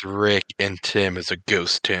 town with Rick and Tim is a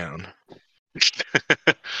ghost town.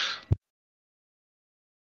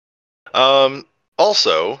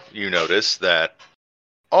 Also, you notice that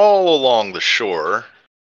all along the shore,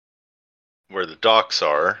 where the docks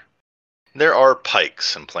are, there are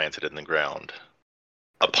pikes implanted in the ground.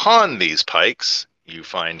 Upon these pikes, you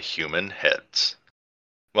find human heads.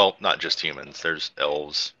 Well, not just humans. There's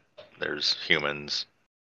elves. There's humans.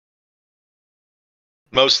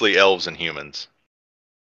 Mostly elves and humans.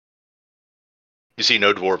 You see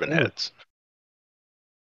no dwarven heads.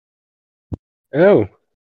 Oh.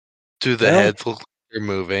 Do the Well. heads look like they're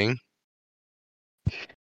moving?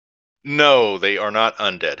 No, they are not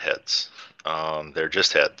undead heads. They're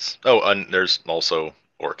just heads. Oh, there's also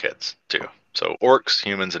orc heads too. So orcs,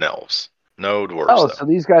 humans, and elves. No dwarves Oh, though. so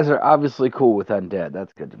these guys are obviously cool with undead.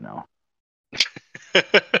 That's good to know.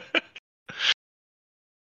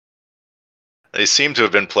 They seem to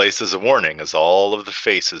have been placed as a warning, as all of the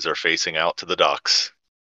faces are facing out to the docks.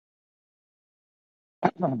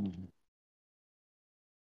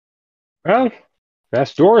 Well,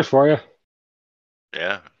 that's doors for you.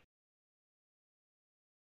 Yeah.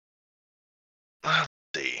 Let's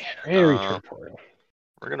see. Very territorial.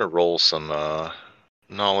 We're gonna roll some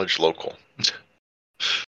knowledge local.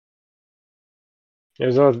 I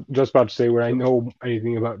was just about to say, would I know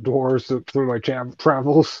anything about doors through my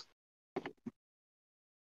travels?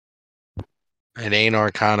 It ain't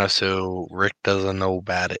Arcana, so Rick doesn't know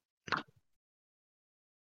about it.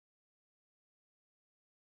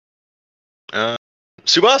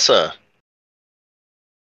 Tsubasa,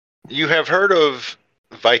 you have heard of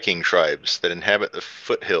Viking tribes that inhabit the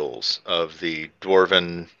foothills of the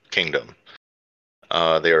Dwarven Kingdom.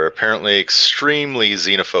 They are apparently extremely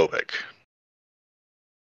xenophobic.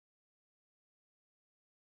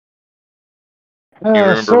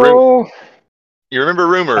 You remember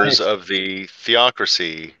rumors of the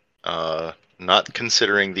theocracy not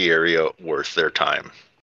considering the area worth their time.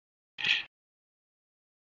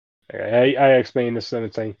 I explained this and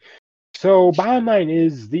it's saying, so bottom line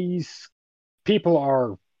is these people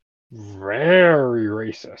are very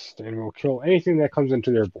racist and will kill anything that comes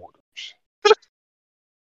into their borders.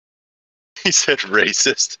 He said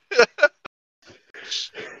racist.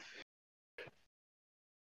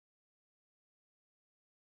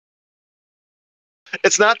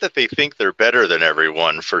 It's not that they think they're better than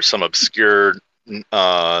everyone for some obscure,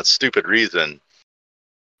 stupid reason.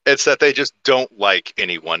 It's that they just don't like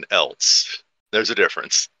anyone else. There's a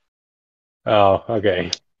difference. Oh, okay.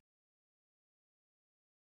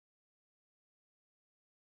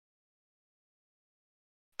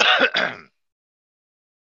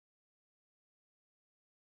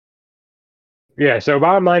 Yeah, so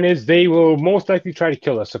bottom line is they will most likely try to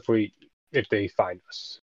kill us if they find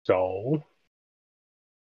us. So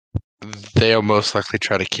they'll most likely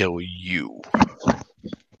try to kill you.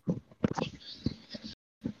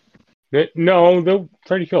 No, they'll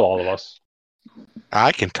try to kill all of us.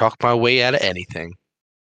 I can talk my way out of anything.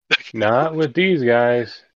 Not with these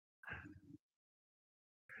guys.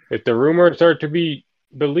 If the rumors are to be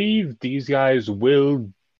believed, these guys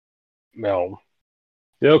will well,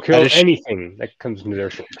 they'll kill anything that comes into their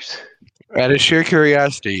shores. Out of sheer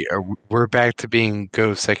curiosity, we're back to being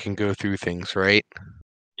ghosts that can go through things, right?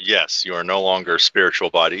 Yes, you are no longer spiritual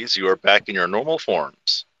bodies. You are back in your normal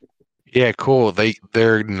forms. Yeah, cool.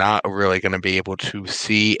 They're not really going to be able to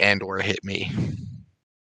see and or hit me.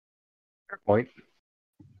 Fair point.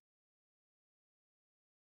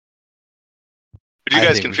 But you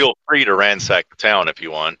guys can feel free to ransack the town if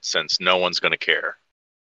you want, since no one's going to care.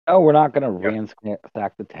 Oh, we're not going to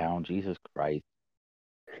ransack the town. Jesus Christ.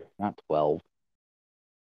 Not 12.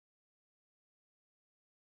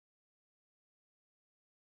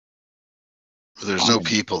 There's no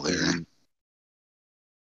people there.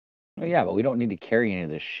 Oh, yeah, but we don't need to carry any of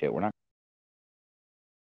this shit. We're not.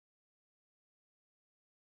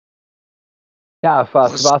 Yeah,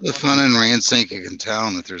 What's the fun in ransacking a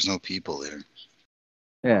town if there's no people there?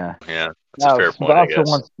 Yeah. Yeah, that's a fair point, I guess.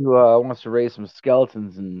 Wants to raise some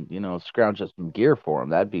skeletons and, scrounge up some gear for them.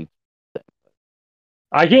 That'd be...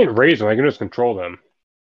 I can't raise them. I can just control them.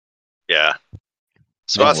 Yeah.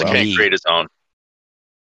 Tsubasa can't create his own.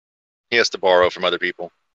 He has to borrow from other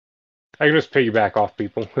people. I can just piggyback off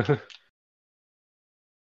people. Does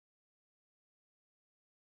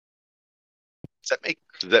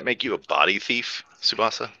that make you a body thief,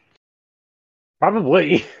 Tsubasa?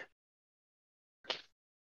 Probably.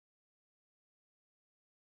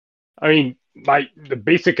 I mean, the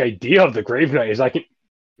basic idea of the Grave Knight is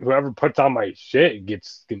whoever puts on my shit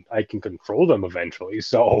I can control them eventually.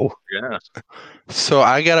 So yeah. So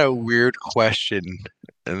I got a weird question,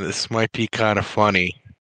 and this might be kind of funny.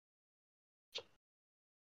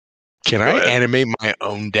 Can I animate my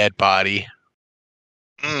own dead body?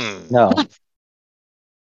 No.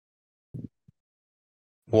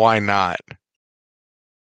 Why not?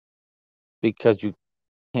 Because you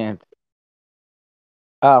can't.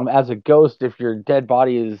 As a ghost, if your dead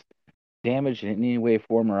body is damaged in any way,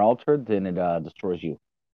 form, or altered, then it destroys you.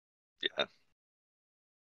 Yeah.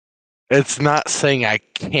 It's not saying I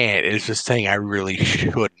can't. It's just saying I really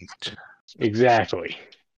shouldn't. Exactly.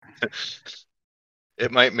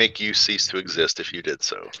 It might make you cease to exist if you did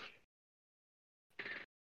so.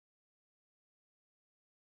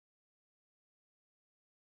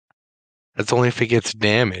 That's only if it gets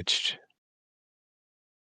damaged.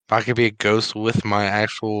 I could be a ghost with my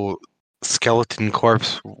actual skeleton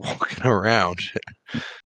corpse walking around.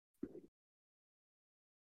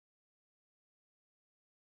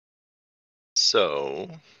 So,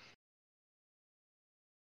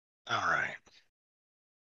 all right.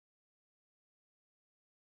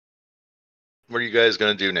 What are you guys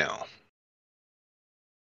going to do now?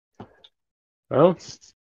 Well,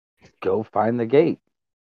 go find the gate.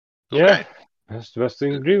 Yeah, okay. That's the best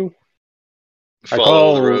thing to do.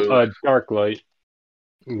 Follow the road. A dark light.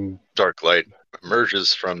 Dark light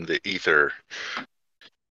emerges from the ether.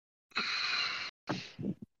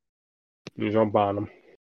 You jump on them.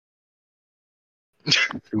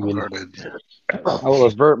 I will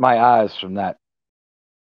avert my eyes from that.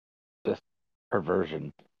 Just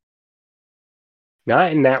perversion.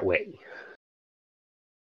 Not in that way.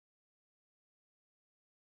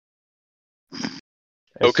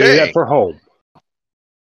 Okay. Save that for home.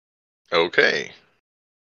 Okay.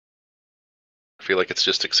 I feel like it's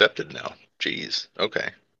just accepted now. Jeez. Okay.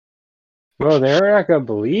 Well, they're not gonna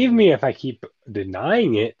believe me if I keep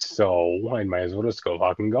denying it, so I might as well just go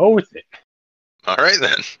fucking go with it. All right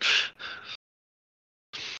then.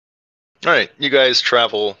 All right, you guys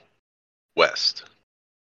travel west.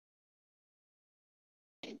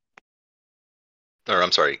 Or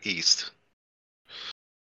I'm sorry, east.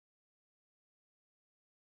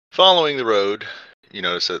 Following the road, you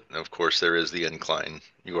notice that, of course, there is the incline.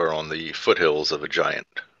 You are on the foothills of a giant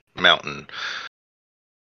mountain.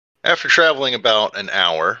 After traveling about an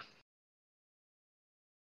hour,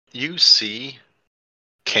 you see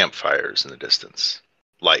campfires in the distance,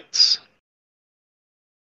 lights,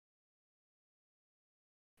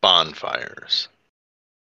 bonfires.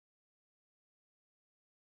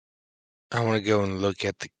 I want to go and look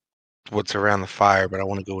at what's around the fire, but I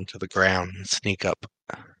want to go into the ground and sneak up.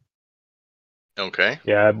 Okay.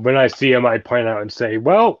 Yeah, when I see them, I point out and say,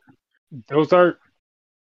 well, those are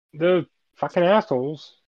the fucking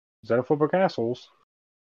assholes. Xenophobic assholes.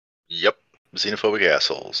 Yep. Xenophobic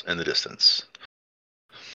assholes in the distance.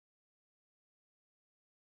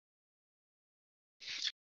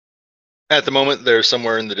 At the moment, they're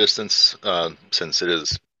somewhere in the distance, since it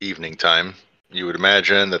is evening time. You would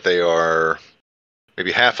imagine that they are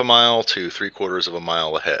maybe half a mile to 3/4 of a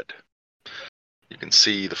mile ahead. You can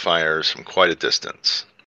see the fires from quite a distance.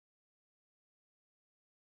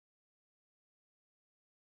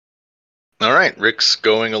 All right, Rick's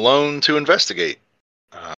going alone to investigate.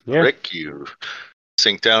 Yeah. Rick, you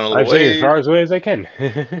sink down a I'm little staying as ways. far away as I can.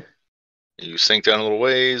 You sink down a little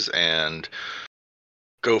ways and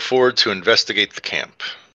go forward to investigate the camp.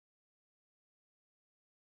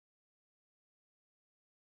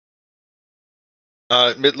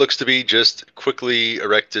 It looks to be just quickly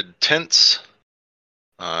erected tents.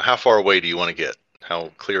 How far away do you want to get? How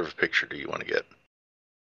clear of a picture do you want to get?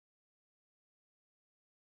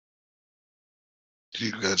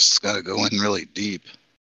 You just got to go in really deep.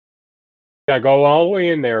 Gotta go all the way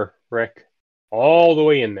in there, Rick. All the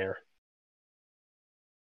way in there.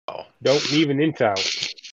 Oh, Don't leave an inch out.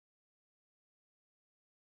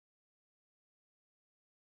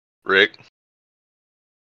 Rick.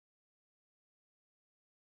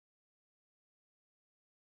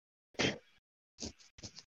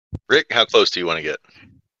 Rick, how close do you want to get?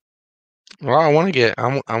 Well, I want to get. I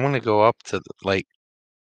want to go up to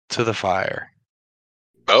to the fire.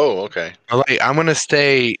 Oh, okay. I'm gonna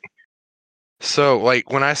stay. So,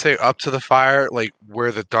 when I say up to the fire,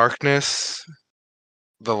 where the darkness,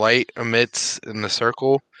 the light emits in the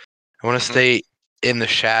circle, I want to Mhm. stay in the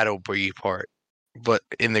shadowy part, but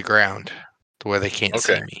in the ground, to where they can't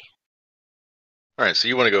see Okay. me. All right, so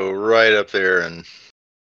you want to go right up there and.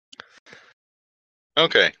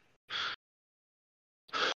 Okay.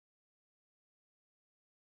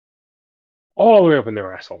 All the way up in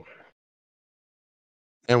their asshole.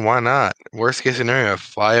 And why not? Worst case scenario,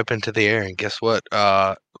 fly up into the air, and guess what?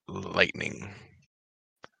 Lightning.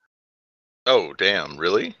 Oh, damn!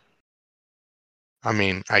 Really? I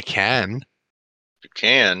mean, I can. You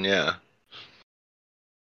can, yeah.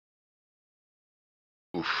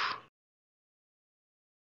 Oof.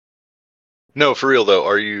 No, for real though.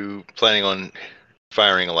 Are you planning on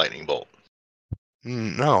firing a lightning bolt?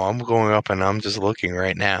 No, I'm going up, and I'm just looking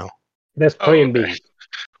right now. That's Oh, plan okay. B.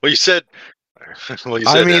 Well, you said. Well, you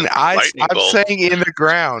I said mean, lightning I'm bolt. saying in the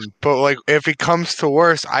ground, but if it comes to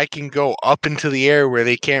worse, I can go up into the air where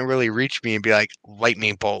they can't really reach me and be like,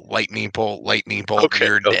 lightning bolt, lightning bolt, lightning bolt, Okay.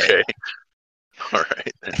 you're dead. Okay. All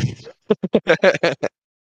right. Then.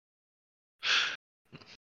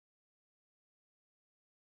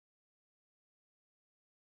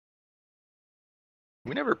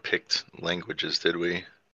 We never picked languages, did we?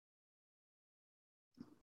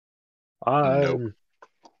 Nope.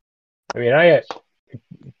 I mean, I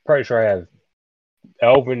pretty sure I have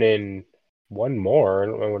Elven and one more. I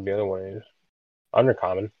don't know what the other one is.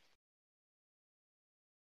 Undercommon.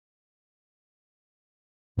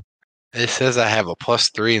 It says I have a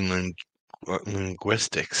 +3 in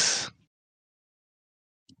linguistics.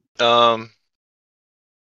 Yeah,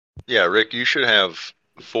 Rick, you should have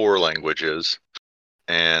 4 languages,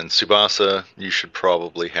 and Tsubasa, you should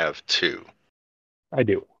probably have 2. I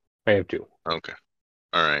do. I have 2. Okay.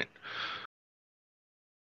 All right.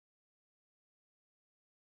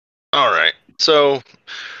 All right. So,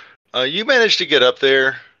 you managed to get up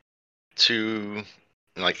there to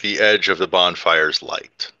the edge of the bonfire's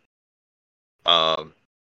light.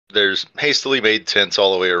 There's hastily made tents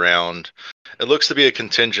all the way around. It looks to be a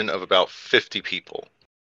contingent of about 50 people.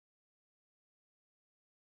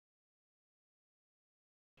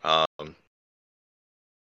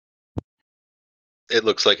 It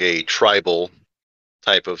looks like a tribal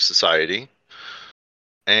type of society.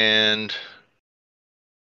 And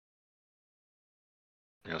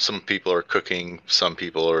some people are cooking, some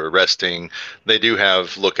people are resting. They do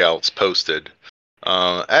have lookouts posted.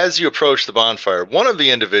 As you approach the bonfire, one of the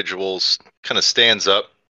individuals kind of stands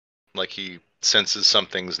up, like he senses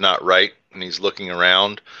something's not right, and he's looking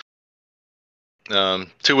around.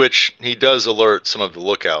 To which he does alert some of the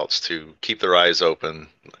lookouts to keep their eyes open,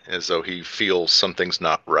 as though he feels something's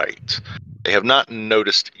not right. They have not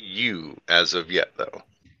noticed you as of yet, though.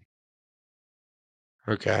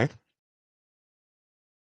 Okay.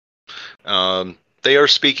 They are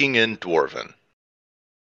speaking in Dwarven.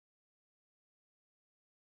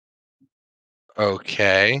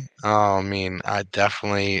 Okay. I mean, I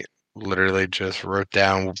definitely literally just wrote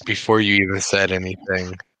down before you even said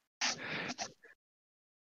anything.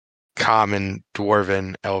 Common,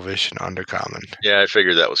 Dwarven, Elvish, and Undercommon. Yeah, I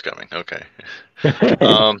figured that was coming. Okay.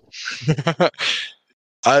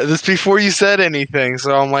 This before you said anything,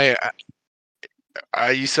 so I'm like,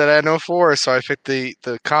 you said I know 4, so I picked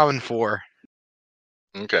the common 4.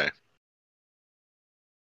 Okay.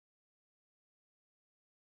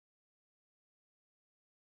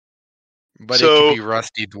 But So, it could be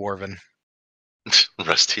Rusty Dwarven.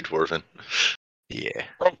 Rusty Dwarven. Yeah.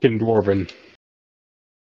 Broken Dwarven.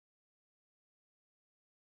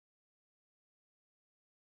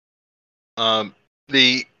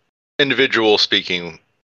 The individual speaking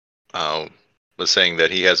was saying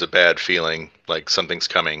that he has a bad feeling, like something's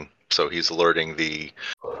coming, so he's alerting the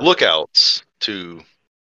lookouts to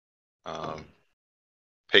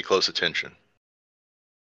pay close attention.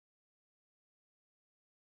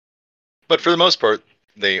 But for the most part,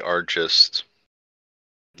 they are just,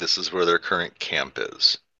 this is where their current camp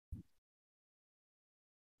is.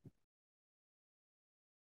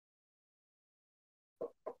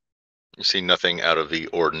 You see nothing out of the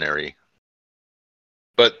ordinary.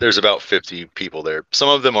 But there's about 50 people there. Some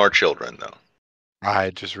of them are children, though.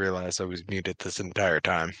 I just realized I was muted this entire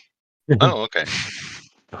time. Oh, okay.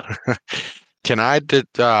 Can I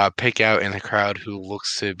pick out in the crowd who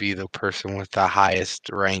looks to be the person with the highest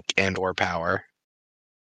rank and or power?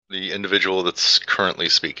 The individual that's currently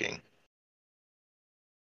speaking.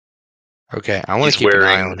 Okay, I want to keep an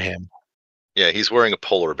eye on him. Yeah, he's wearing a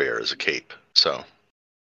polar bear as a cape, so.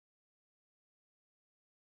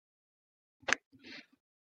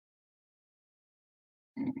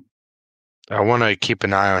 I want to keep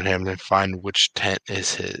an eye on him and find which tent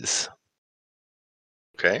is his.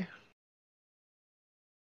 Okay.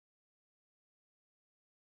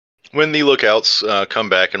 When the lookouts come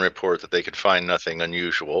back and report that they could find nothing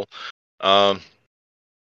unusual,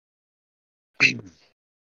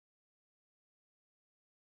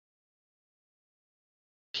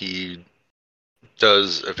 he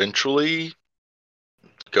does eventually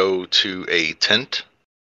go to a tent.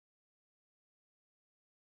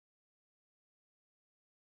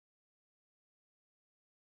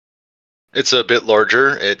 It's a bit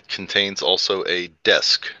larger. It contains also a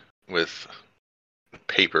desk with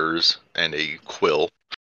papers and a quill.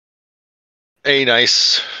 A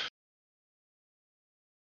nice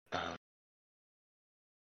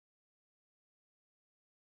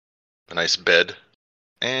bed,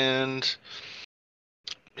 and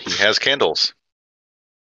he has candles.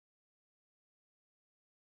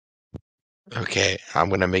 Okay, I'm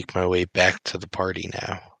going to make my way back to the party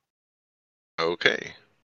now. Okay.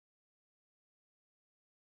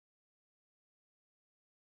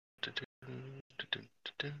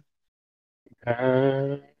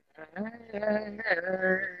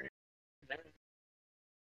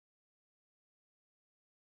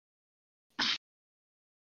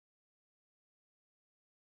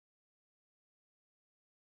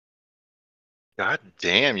 God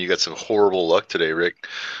damn, you got some horrible luck today, Rick.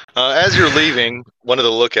 As you're leaving, one of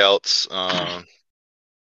the lookouts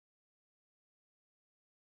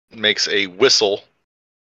makes a whistle.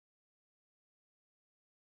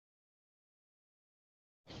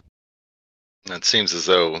 It seems as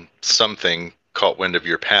though something caught wind of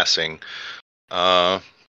your passing. They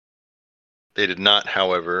did not,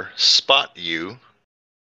 however, spot you.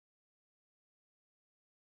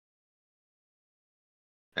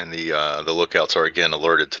 And the lookouts are again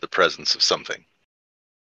alerted to the presence of something.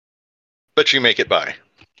 But you make it by.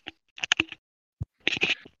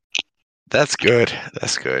 That's good.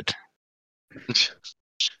 That's good.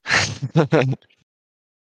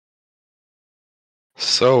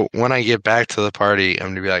 So when I get back to the party, I'm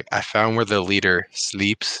gonna be like, I found where the leader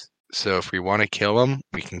sleeps. So if we want to kill him,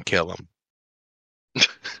 we can kill him.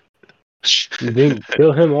 You didn't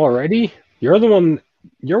kill him already? You're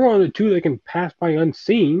one of the two that can pass by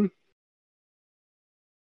unseen.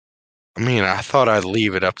 I mean, I thought I'd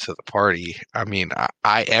leave it up to the party. I mean,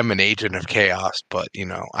 I am an agent of chaos, but,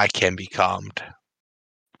 I can be calmed.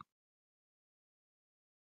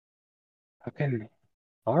 Okay.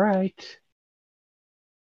 All right.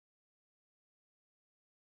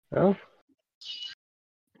 Well,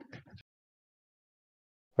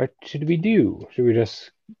 what should we do? Should we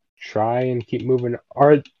just try and keep moving?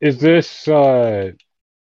 Is this little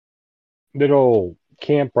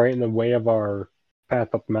camp right in the way of our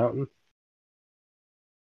path up the mountain?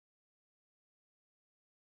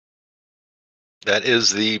 That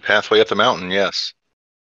is the pathway up the mountain, yes.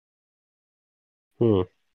 Can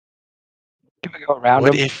we go around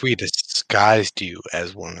What him? if we disguised you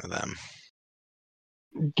as one of them?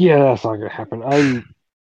 Yeah, that's not gonna happen. I'm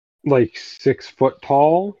like 6 foot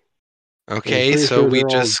tall. Okay, so we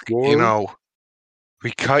just,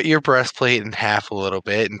 we cut your breastplate in half a little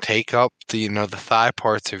bit and take up the, the thigh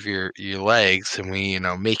parts of your legs, and we,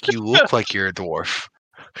 make you look like you're a dwarf.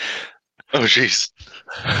 Oh, jeez.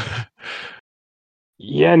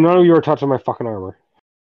 Yeah, none of you are touching my fucking armor.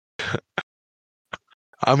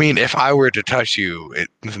 I mean, if I were to touch you, it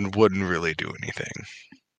wouldn't really do anything.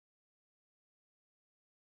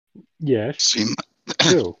 Yes.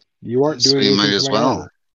 True. You aren't doing anything might to as my well.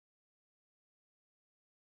 armor.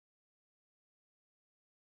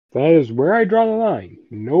 That is where I draw the line.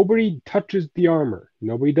 Nobody touches the armor.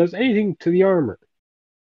 Nobody does anything to the armor.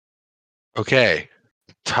 Okay,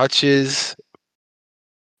 touches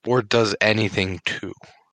or does anything to.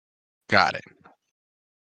 Got it.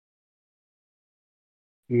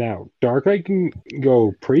 Now, Darklight can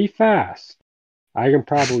go pretty fast. I can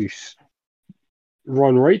probably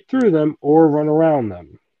run right through them or run around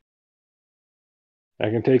them. I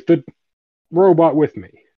can take the robot with me.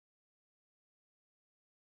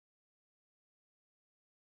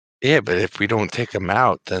 Yeah, but if we don't take them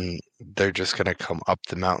out, then they're just going to come up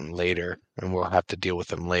the mountain later, and we'll have to deal with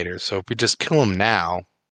them later. So if we just kill them now...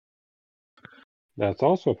 That's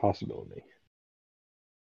also a possibility.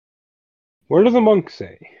 What do the monks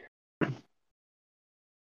say?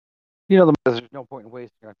 There's no point in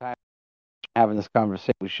wasting our time having this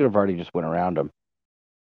conversation. We should have already just went around them.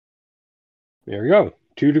 There we go.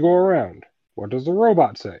 2 to go around. What does the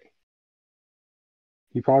robot say?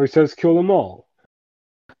 He probably says kill them all.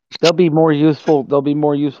 They'll be more useful. They'll be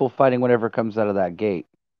more useful fighting whatever comes out of that gate.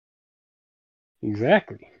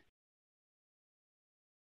 Exactly.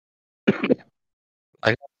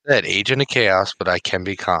 Like I said, Agent of Chaos, but I can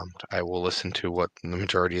be calmed. I will listen to what the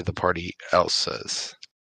majority of the party else says.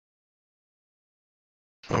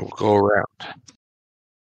 We'll go around.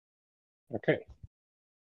 Okay.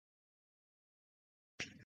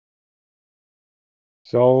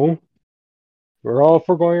 So, we're all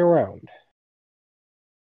for going around.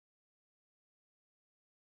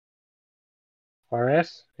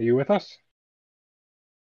 RS, are you with us?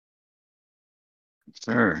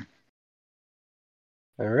 Sure.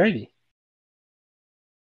 Alrighty.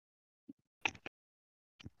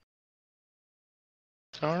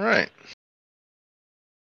 All right.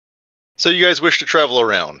 So you guys wish to travel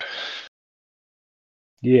around?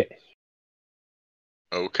 Yes.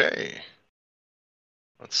 Okay.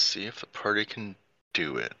 Let's see if the party can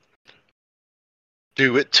do it.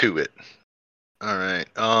 Do it to it. All right.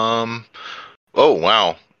 Oh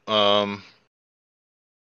wow. I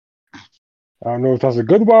don't know if that's a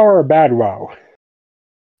good wow or a bad wow.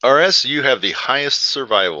 RS, you have the highest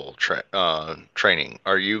survival training.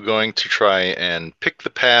 Are you going to try and pick the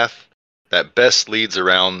path that best leads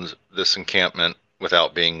around this encampment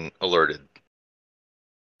without being alerted?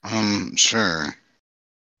 Sure.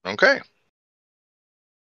 Okay.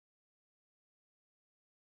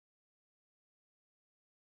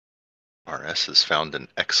 RS has found an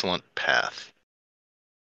excellent path.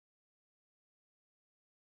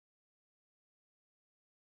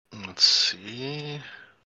 Let's see.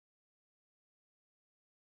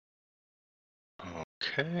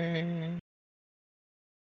 Okay.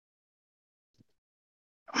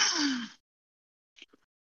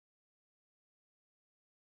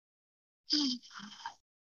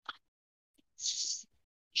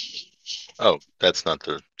 Oh, that's not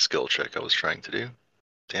the skill check I was trying to do.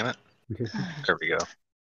 Damn it. There we go.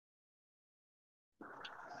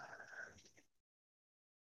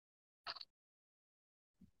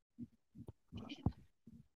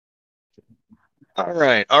 All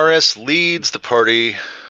right. RS leads the party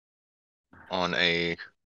on a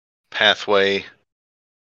pathway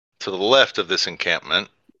to the left of this encampment,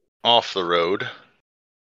 off the road,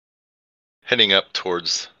 heading up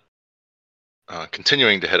towards,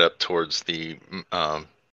 continuing to head up towards the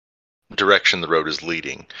direction the road is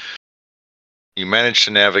leading. You manage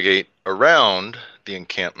to navigate around the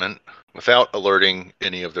encampment without alerting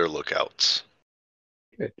any of their lookouts.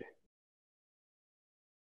 Good.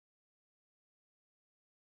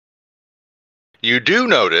 You do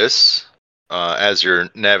notice, as you're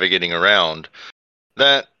navigating around,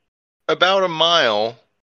 that about a mile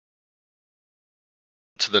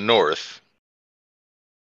to the north,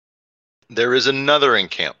 there is another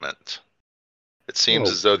encampment. It seems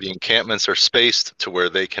as though the encampments are spaced to where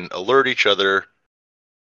they can alert each other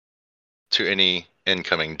to any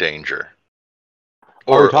incoming danger.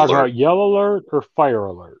 Are we talking about yellow alert or fire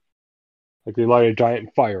alert? Like they light a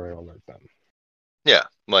giant fire and alert them? Yeah,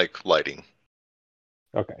 like lighting.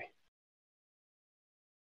 Okay.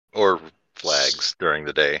 Or flags during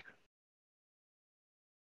the day.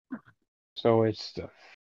 So it's the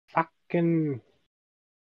fucking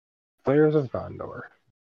Flares of Gondor.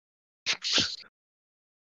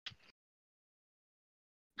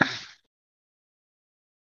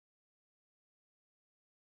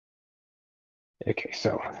 Okay,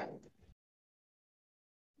 so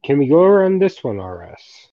can we go around this one,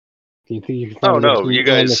 RS? Do you think you can Oh find no,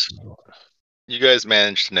 you guys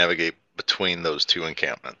managed to navigate between those two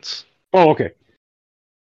encampments. Oh, okay.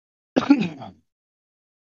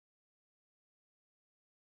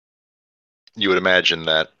 You would imagine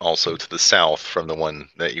that also to the south from the one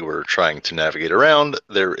that you were trying to navigate around,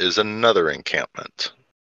 there is another encampment.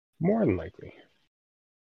 More than likely.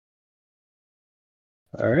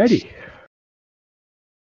 Alrighty.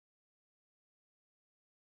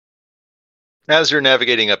 As you're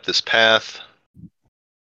navigating up this path,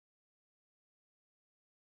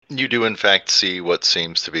 you do in fact see what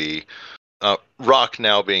seems to be rock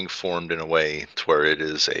now being formed in a way to where it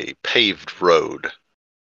is a paved road.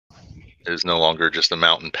 It is no longer just a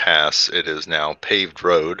mountain pass. It is now paved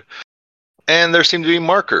road. And there seem to be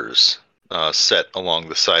markers set along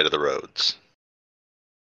the side of the roads.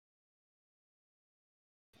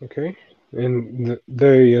 Okay. And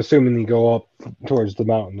they assumingly go up towards the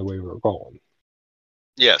mountain the way we're going.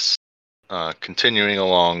 Yes. Continuing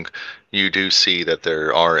along, you do see that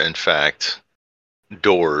there are, in fact,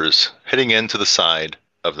 doors heading into the side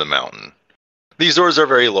of the mountain. These doors are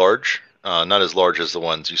very large, not as large as the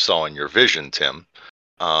ones you saw in your vision, Tim.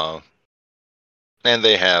 And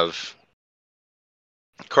they have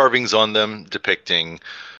carvings on them depicting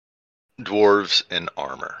dwarves in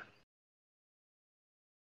armor.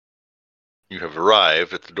 You have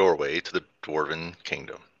arrived at the doorway to the Dwarven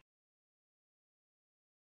Kingdom.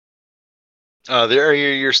 The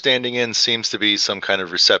area you're standing in seems to be some kind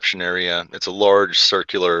of reception area. It's a large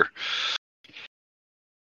circular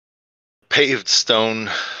paved stone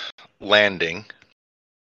landing.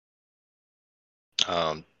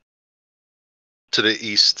 To the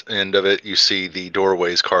east end of it, you see the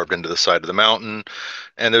doorways carved into the side of the mountain,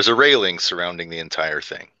 and there's a railing surrounding the entire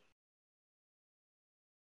thing.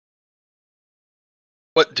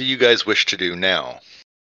 What do you guys wish to do now?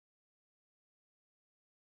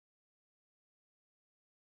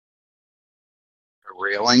 A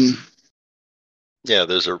railing? Yeah,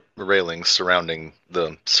 there's a railing surrounding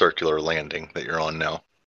the circular landing that you're on now.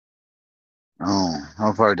 Oh,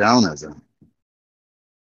 how far down is it?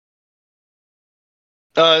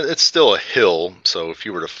 It's still a hill, so if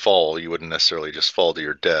you were to fall, you wouldn't necessarily just fall to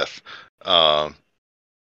your death. The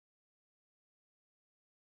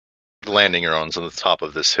landing you're on is on the top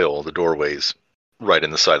of this hill. The doorway's right in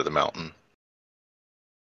the side of the mountain.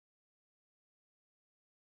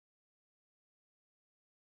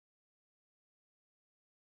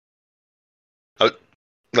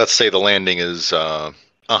 Let's say the landing is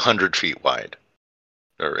 100 feet wide,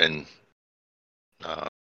 or in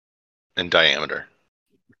diameter.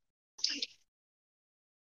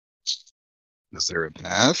 Is there a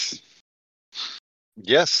path?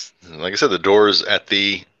 Yes, like I said, the door's at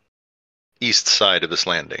the east side of this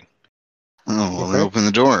landing. Oh, well, then open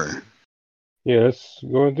the door. Yeah, let's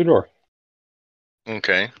go in the door.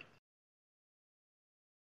 Okay.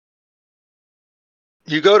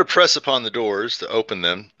 You go to press upon the doors to open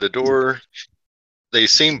them. The door, they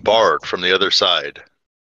seem barred from the other side.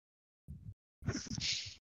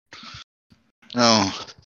 Oh.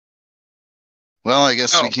 Well, I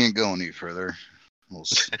guess we can't go any further. We'll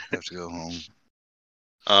have to go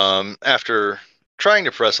home. After trying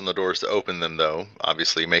to press on the doors to open them, though,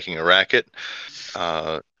 obviously making a racket,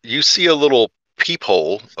 you see a little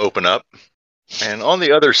peephole open up, and on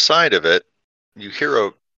the other side of it, you hear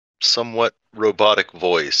a somewhat robotic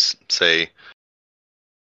voice say,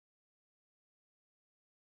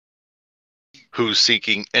 "Who's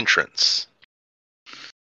seeking entrance?"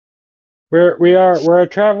 We're a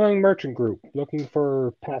traveling merchant group looking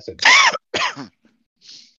for passage.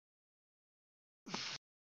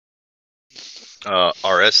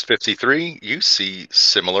 RS-53, you see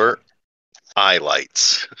similar eye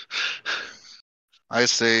lights. I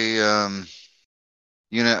say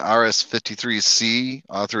unit RS-53C,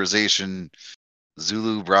 authorization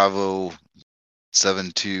Zulu Bravo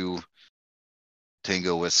 72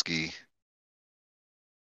 Tango Whiskey.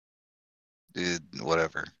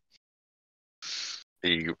 Whatever.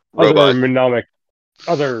 The robot.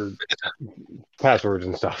 Other passwords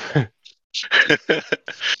and stuff.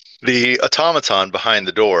 The automaton behind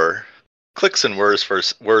the door clicks and whirs for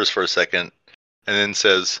a second, and then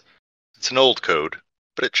says, "It's an old code,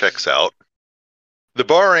 but it checks out." The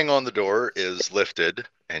barring on the door is lifted,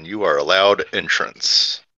 and you are allowed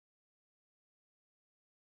entrance.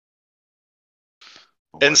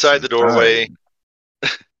 Inside the doorway,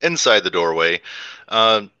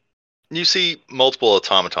 you see multiple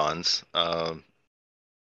automatons.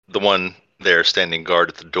 The one there standing guard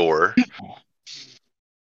at the door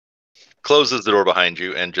closes the door behind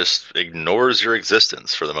you and just ignores your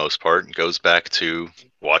existence for the most part and goes back to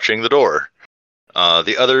watching the door.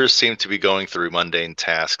 The others seem to be going through mundane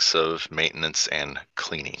tasks of maintenance and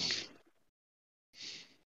cleaning.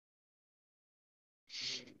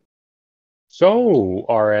 So,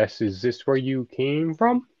 RS, is this where you came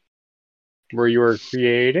from? Where you were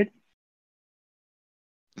created?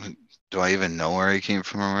 Do I even know where I came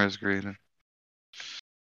from or where I was created?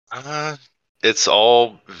 It's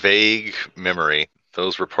all vague memory.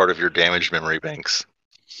 Those were part of your damaged memory banks.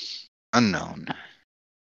 Unknown.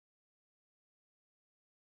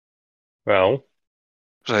 Well,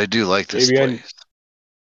 but I do like this maybe place.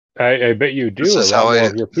 I bet you do. This is how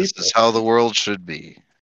This is how the world should be.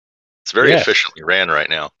 It's very efficiently ran right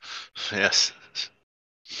now. Yes.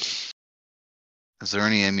 Is there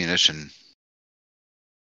any ammunition?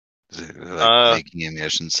 Is it making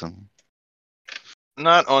ammunition somewhere?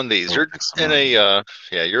 Not on these. You're in a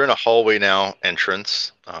you're in a hallway now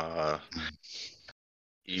entrance.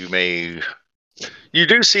 You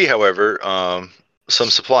do see, however, some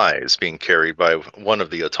supplies being carried by one of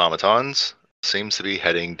the automatons. Seems to be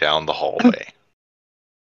heading down the hallway.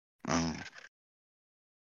 Oh.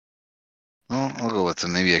 Well, I'll go with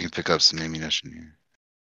them. Maybe I can pick up some ammunition here.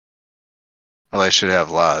 Well, I should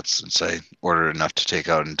have lots since I ordered enough to take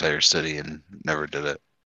out an entire city and never did it.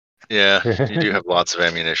 Yeah, you do have lots of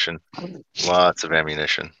ammunition. Lots of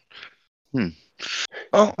ammunition.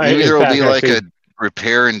 Oh, maybe there will be like a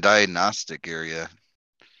repair and diagnostic area.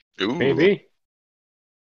 Ooh. Maybe.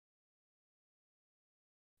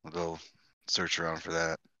 I'll go search around for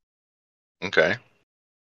that. Okay.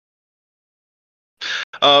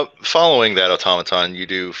 Following that automaton, you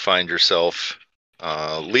do find yourself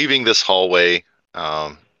leaving this hallway.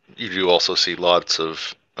 You do also see lots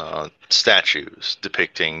of statues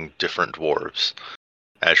depicting different dwarves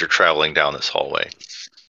as you're traveling down this hallway.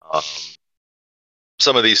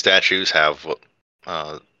 Some of these statues have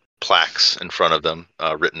plaques in front of them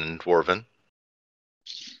written in Dwarven.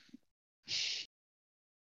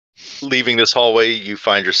 Leaving this hallway, you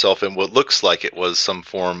find yourself in what looks like it was some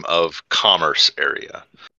form of commerce area.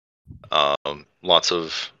 Lots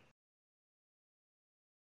of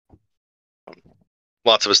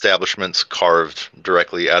establishments carved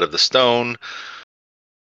directly out of the stone.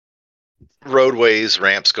 Roadways,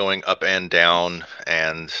 ramps going up and down,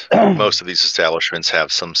 and most of these establishments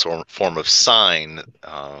have some form of sign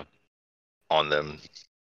on them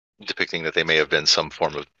depicting that they may have been some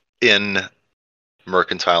form of inn,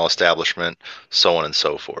 mercantile establishment, so on and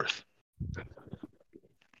so forth.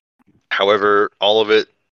 However, all of it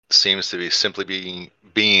seems to be simply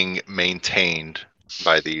being maintained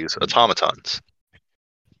by these automatons.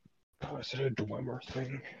 Oh, is it a Dwemer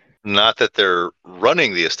thing? Not that they're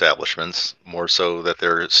running the establishments, more so that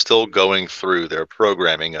they're still going through their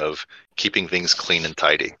programming of keeping things clean and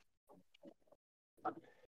tidy.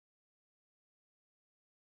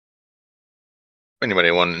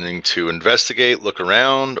 Anybody wanting to investigate, look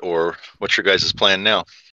around, or what's your guys' plan now?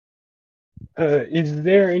 Is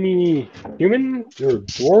there any humans or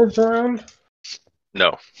dwarves around?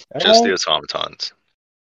 No, just the automatons.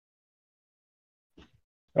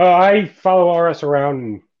 I follow RS around.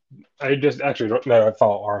 And I just actually don't know. I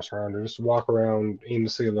follow RS around. I just walk around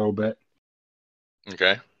aimlessly a little bit.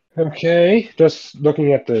 Okay. Okay, just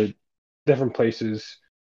looking at the different places.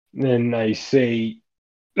 Then I say,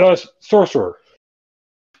 sorcerer,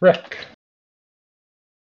 Rick.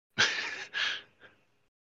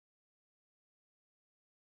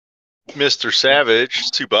 Mr.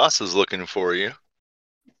 Savage, Tsubasa looking for you.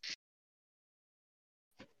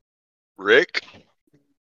 Rick?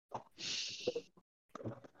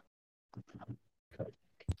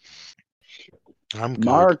 I'm good.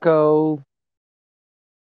 Marco.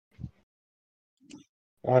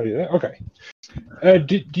 Oh, yeah, okay.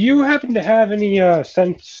 Do you happen to have any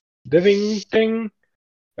sense living thing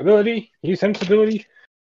ability? You sense ability?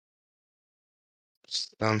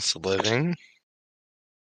 Sense living?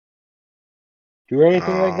 Do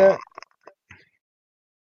anything like that?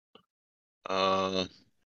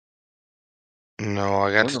 No,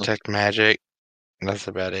 I got detect magic. That's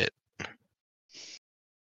about it.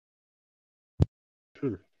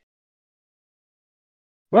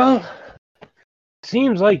 Well,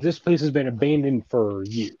 seems like this place has been abandoned for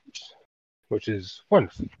years, which is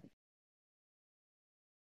wonderful.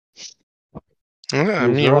 Yeah, I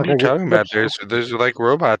mean, what are you talking about? There's like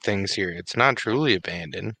robot things here. It's not truly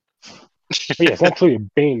abandoned. Yeah, it's not truly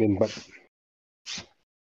abandoned, but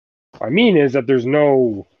what I mean is that there's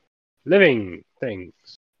no living things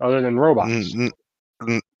other than robots.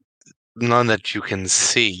 None that you can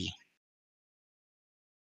see.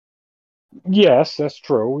 Yes, that's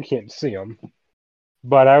true. We can't see them.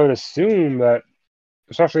 But I would assume that,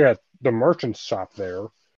 especially at the merchant shop there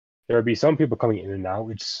would be some people coming in and out.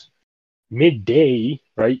 It's midday,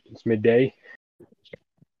 right? It's midday.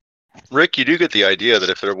 Rick, you do get the idea that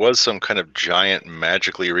if there was some kind of giant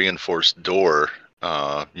magically reinforced door,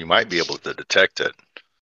 you might be able to detect it.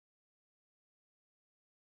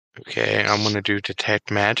 Okay, I'm going to do detect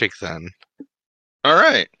magic then. All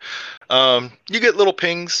right. You get little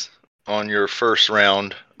pings on your first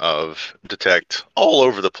round of detect all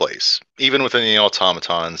over the place, even within the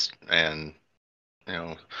automatons and,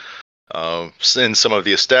 in some of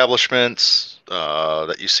the establishments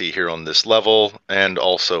that you see here on this level, and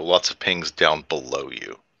also lots of pings down below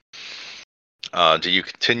you. Do you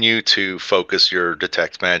continue to focus your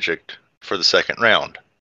detect magic for the second round?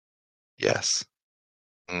 Yes.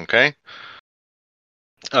 Okay.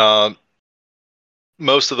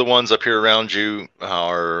 Most of the ones up here around you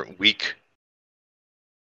are weak.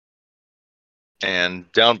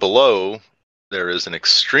 And down below, there is an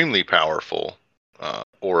extremely powerful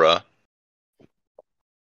aura.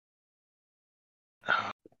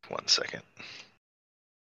 1 second.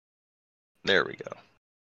 There we go.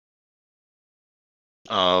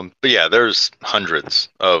 But yeah, there's hundreds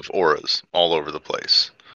of auras all over the place.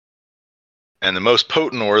 And the most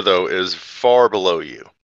potent aura, though, is far below you.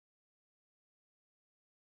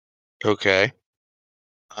 Okay.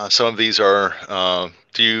 Some of these are...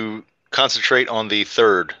 do you concentrate on the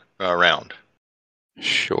third round?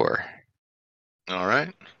 Sure. All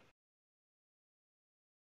right.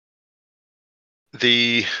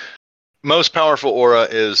 The most powerful aura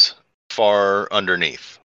is far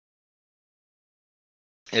underneath.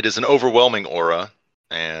 It is an overwhelming aura,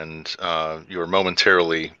 and you are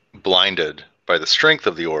momentarily blinded by the strength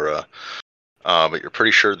of the aura, but you're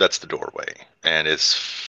pretty sure that's the doorway, and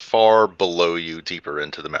it's far below you, deeper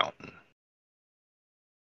into the mountain.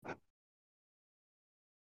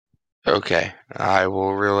 Okay. I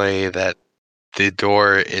will relay that the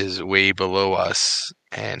door is way below us,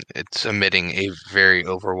 and it's emitting a very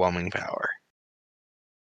overwhelming power.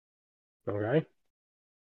 Okay.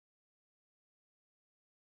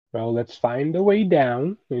 Well, let's find a way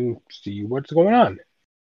down and see what's going on.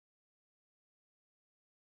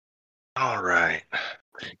 All right.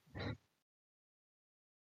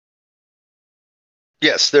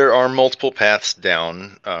 Yes, there are multiple paths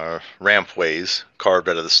down, rampways carved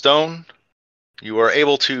out of the stone. You are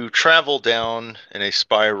able to travel down in a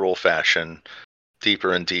spiral fashion,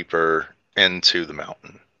 deeper and deeper into the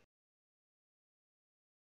mountain.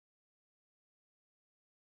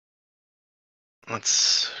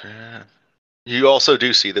 You also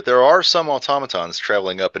do see that there are some automatons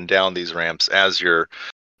traveling up and down these ramps as you're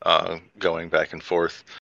going back and forth.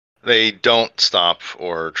 They don't stop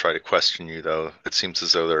or try to question you, though. It seems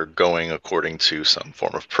as though they're going according to some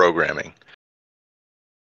form of programming.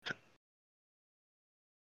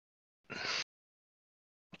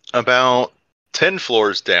 About 10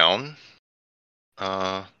 floors down,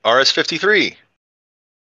 RS-53.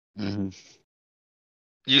 Mm-hmm.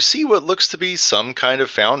 You see what looks to be some kind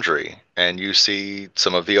of foundry, and you see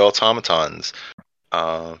some of the automatons,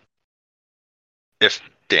 if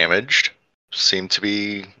damaged, seem to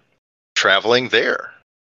be traveling there.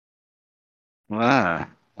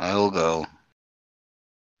 I'll go.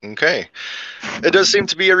 Okay. It does seem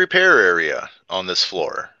to be a repair area on this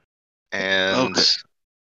floor. And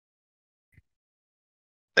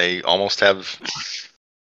they almost have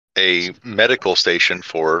a medical station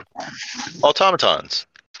for automatons.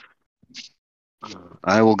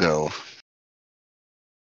 I will go.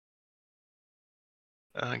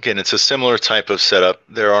 Again, it's a similar type of setup.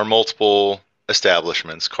 There are multiple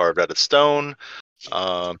establishments carved out of stone.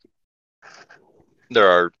 There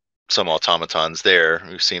are some automatons there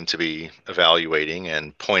who seem to be evaluating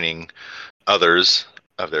and pointing others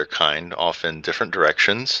of their kind off in different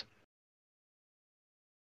directions.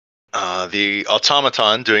 The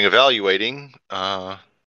automaton doing evaluating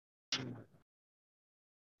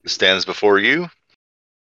stands before you.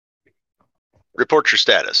 Report your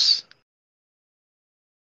status.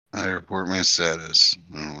 I report my status.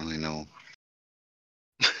 I don't really know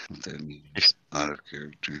what that means. Out of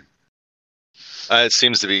character. It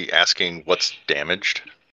seems to be asking what's damaged.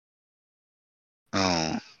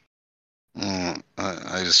 Oh.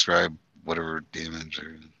 I describe whatever damage.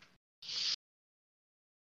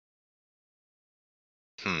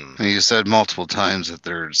 You said multiple times that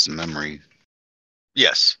there's memory.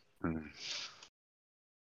 Yes.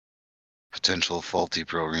 Potential faulty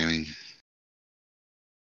programming.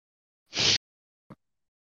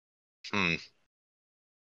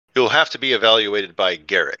 You'll have to be evaluated by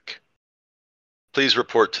Garrick. Please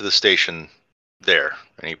report to the station there.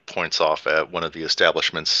 And he points off at one of the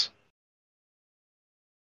establishments.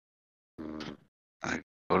 I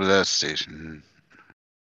go to that station.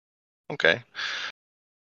 Okay.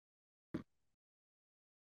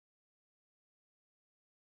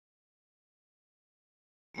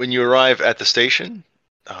 When you arrive at the station,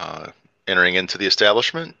 entering into the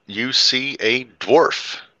establishment, you see a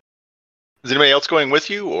dwarf. Is anybody else going with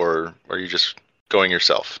you, or are you just going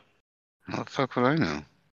yourself? How the fuck would I know?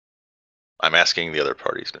 I'm asking the other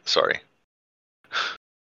parties. Sorry.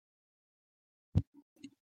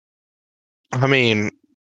 I mean,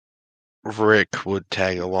 Rick would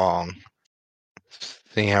tag along.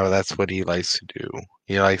 Seeing how that's what he likes to do.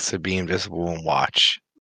 He likes to be invisible and watch.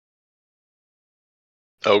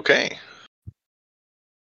 Okay.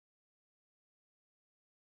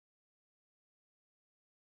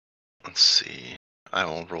 Let's see. I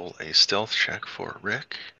will roll a stealth check for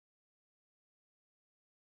Rick.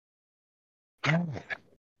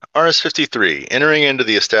 RS-53. Entering into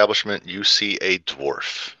the establishment, you see a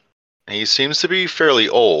dwarf. He seems to be fairly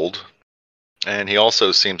old, and he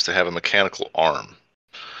also seems to have a mechanical arm.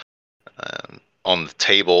 On the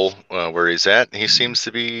table where he's at, he seems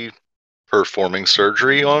to be performing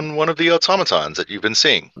surgery on one of the automatons that you've been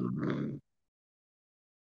seeing.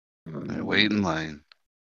 I wait in line.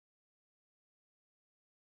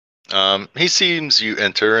 He sees you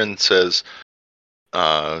enter and says,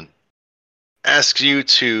 asks you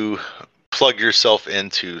to plug yourself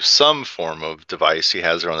into some form of device he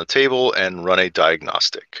has there on the table and run a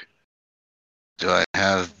diagnostic. Do I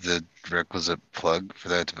have the requisite plug for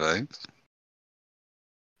that device?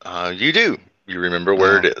 You do. You remember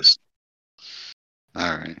where it is.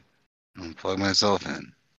 All right. I'll plug myself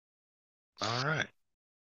in. All right.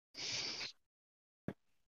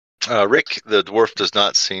 Rick, the dwarf does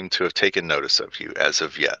not seem to have taken notice of you as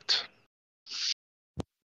of yet.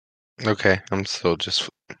 Okay, I'm still just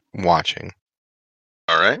watching.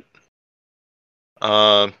 All right.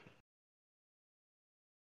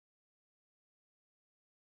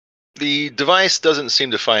 The device doesn't seem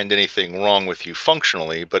to find anything wrong with you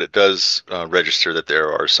functionally, but it does register that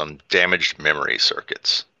there are some damaged memory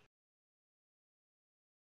circuits.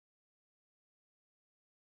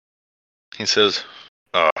 He says,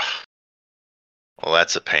 well,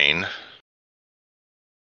 that's a pain.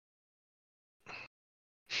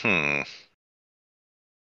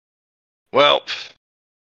 Well,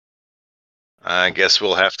 I guess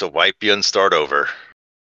we'll have to wipe you and start over.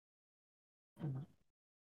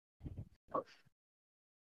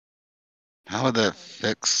 How would that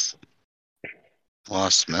fix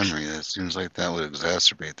lost memory? That seems like that would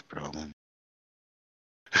exacerbate the problem.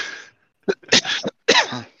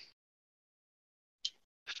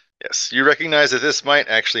 Yes, you recognize that this might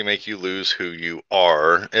actually make you lose who you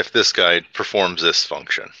are if this guy performs this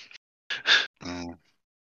function. Oh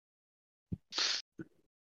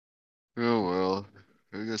well,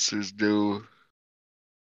 I guess there's no...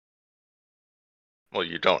 Well,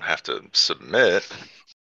 you don't have to submit.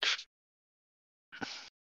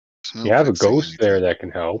 No, you have a ghost there that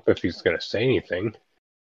can help if he's going to say anything.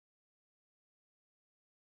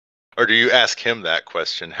 Or do you ask him that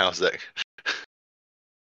question? How's that?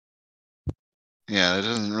 Yeah, it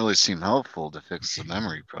doesn't really seem helpful to fix the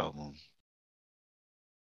memory problem.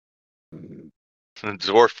 The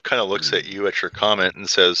dwarf kind of looks at you at your comment and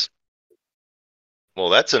says, well,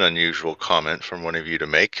 that's an unusual comment from one of you to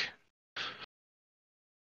make.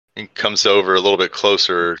 He comes over a little bit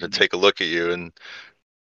closer to take a look at you and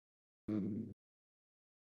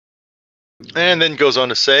then goes on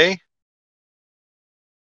to say,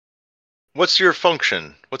 what's your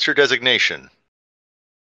function? What's your designation?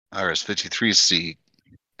 RS-53C,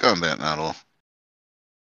 combat model.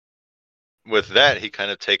 With that, he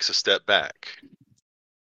kind of takes a step back.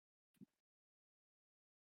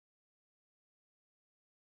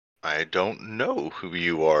 I don't know who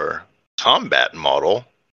you are. Combat model?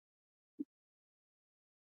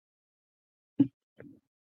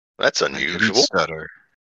 That's unusual. Stutter.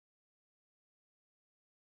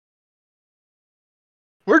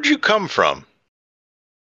 Where'd you come from?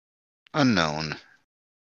 Unknown.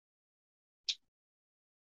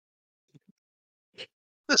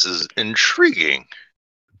 This is intriguing.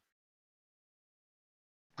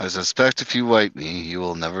 I suspect if you wipe me, you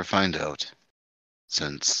will never find out.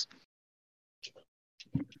 Since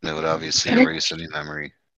that would obviously erase any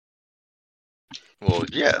memory. Well,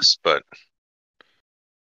 yes, but...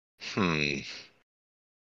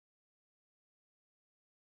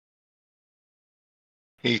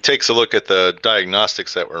 He takes a look at the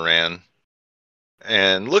diagnostics that were ran.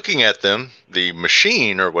 And looking at them, the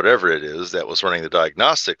machine or whatever it is that was running the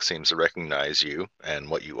diagnostic seems to recognize you and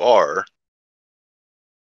what you are.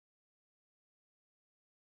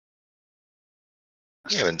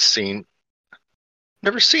 You haven't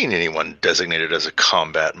never seen anyone designated as a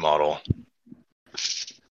combat model.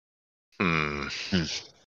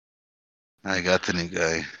 I got the new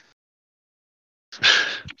guy.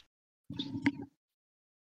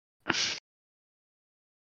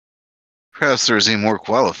 Perhaps there's a more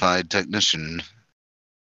qualified technician.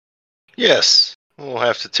 Yes, we'll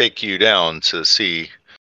have to take you down to see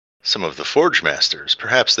some of the Forge Masters.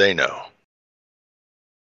 Perhaps they know.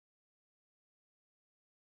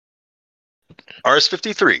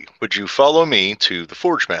 RS-53, would you follow me to the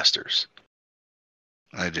Forge Masters?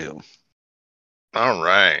 I do. All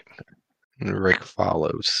right. And Rick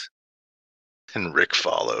follows. And Rick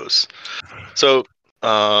follows. So,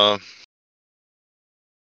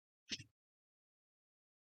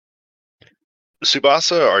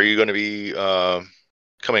 Tsubasa, are you going to be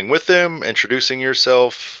coming with them, introducing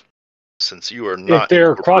yourself, since you are not... If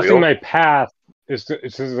they're crossing my path, this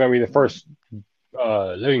is going to be the first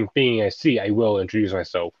living being I see, I will introduce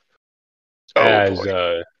myself as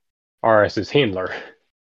RS's handler.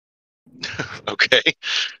 Okay.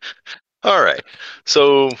 All right.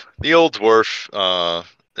 So the old dwarf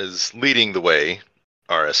is leading the way,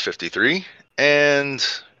 RS-53, and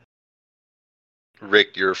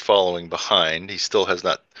Rick, you're following behind. He still has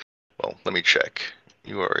not... Well, let me check.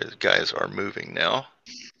 You guys are moving now.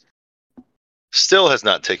 Still has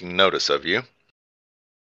not taken notice of you.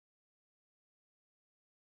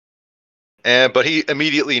 But he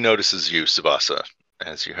immediately notices you, Tsubasa,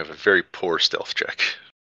 as you have a very poor stealth check.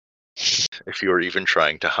 If you are even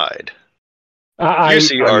trying to hide. You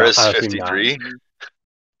see RS-53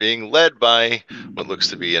 being led by what looks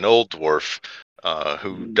to be an old dwarf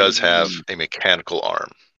who does have a mechanical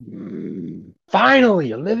arm.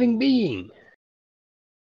 Finally, a living being!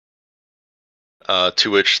 To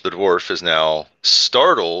which the dwarf is now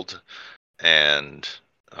startled and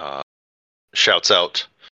shouts out,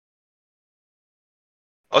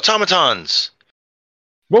 "Automatons!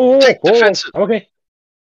 Whoa, Take defensive!" Okay.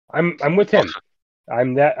 I'm with him.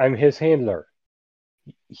 I'm his handler.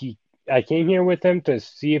 I came here with him to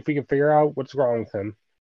see if we can figure out what's wrong with him.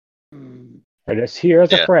 And just here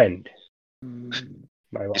as a friend. You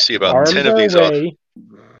see about 10 of these.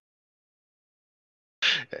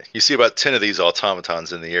 You see about 10 of these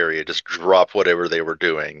automatons in the area just drop whatever they were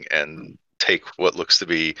doing and take what looks to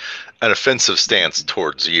be an offensive stance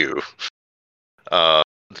towards you. The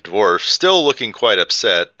dwarf, still looking quite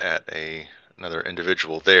upset at another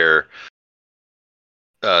individual there,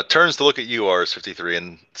 turns to look at you, RS-53,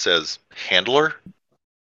 and says, "Handler?"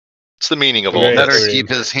 What's the meaning of all this? Better keep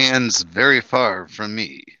his hands very far from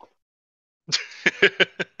me.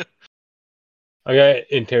 I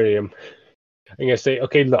gotta interrogate him. I'm gonna say,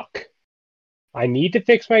 okay, look. I need to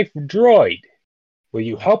fix my droid. Will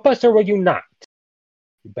you help us or will you not?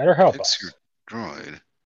 You better help us. Fix your droid.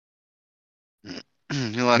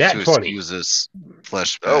 You'll have to excuse this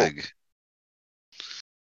flesh bag.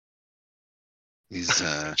 He's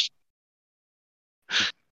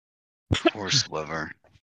horse lover.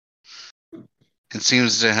 It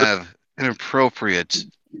seems to have inappropriate,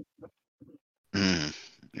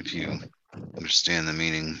 if you understand the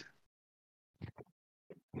meaning,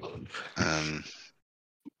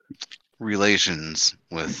 relations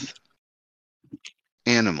with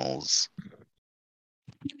animals.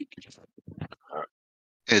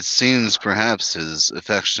 It seems perhaps his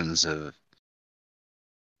affections have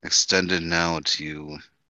extended now to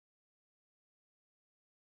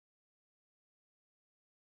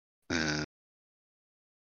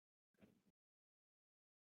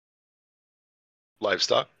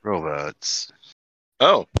livestock? Robots.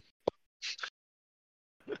 Oh.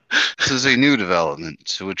 This is a new development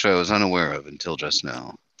to which I was unaware of until just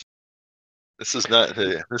now. This is not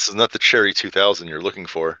the Cherry 2000 you're looking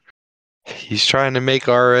for. He's trying to make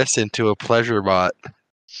RS into a pleasure bot.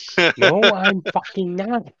 No, I'm fucking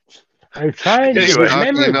not. I'm trying to get his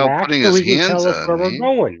memory back so he can tell us where we're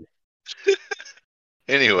going.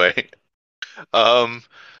 Anyway,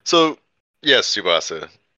 so yes, Tsubasa,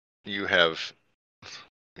 you have.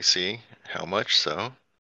 You see how much so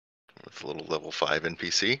with a little level 5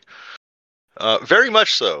 NPC. Very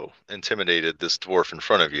much so intimidated this dwarf in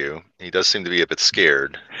front of you. He does seem to be a bit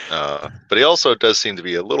scared, but he also does seem to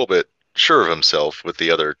be a little bit sure of himself with the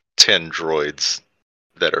other 10 droids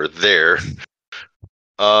that are there.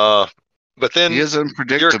 But then he is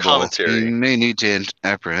unpredictable. Your commentary, you may need to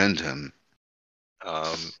apprehend him.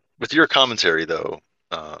 With your commentary, though,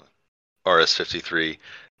 RS-53,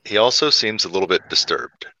 he also seems a little bit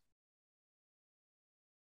disturbed.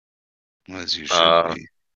 As you should be.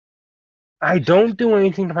 I don't do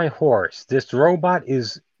anything to my horse. This robot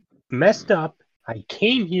is messed up. I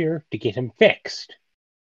came here to get him fixed.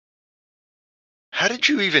 How did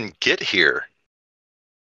you even get here?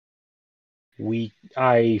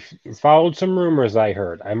 I followed some rumors I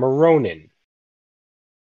heard. I'm a Ronin.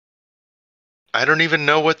 I don't even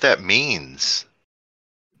know what that means.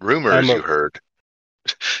 Rumors you heard.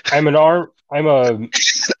 I'm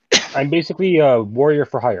basically a warrior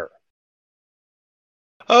for hire.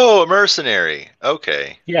 Oh, a mercenary.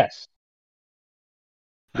 Okay. Yes.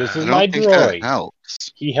 This is my droid.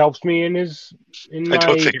 He helps me in I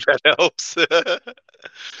don't think that helps.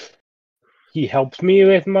 He helps me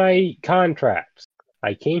with my contracts.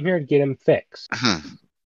 I came here to get him fixed.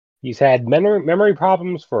 He's had memory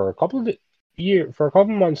problems for a couple of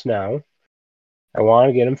months now. I want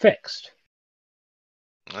to get him fixed.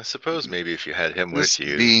 I suppose maybe if you had him with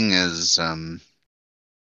you. Being as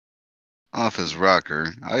off his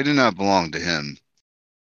rocker, I do not belong to him,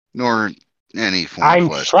 nor any form of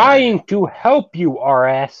flesh. I'm trying to help you,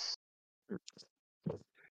 RS.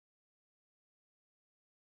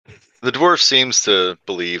 The dwarf seems to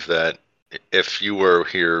believe that if you were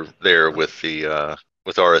there with the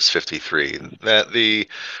with RS-53, that the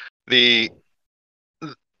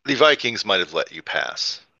Vikings might have let you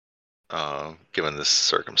pass, given the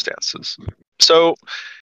circumstances. So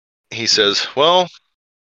he says, "Well,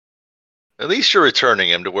 at least you're returning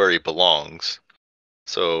him to where he belongs.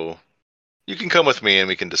 So you can come with me, and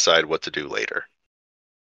we can decide what to do later."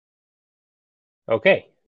 Okay.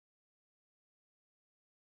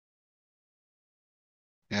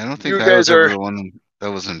 Yeah, I don't think I was ever the one that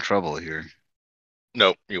was in trouble here.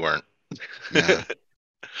 Nope, you weren't. Yeah.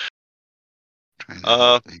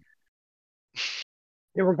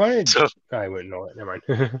 Yeah, we're going to. So, I wouldn't know it. Never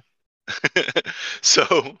mind.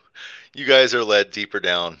 So, you guys are led deeper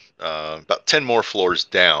down, about 10 more floors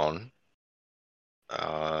down.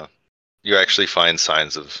 You actually find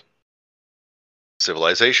signs of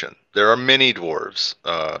civilization. There are many dwarves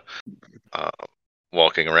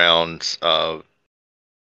walking around,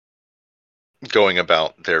 going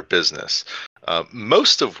about their business,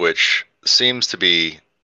 most of which seems to be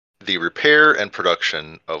the repair and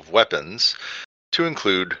production of weapons, to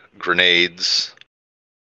include grenades.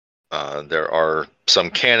 There are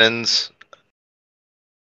some cannons,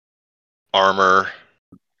 armor,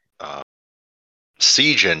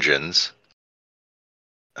 siege engines,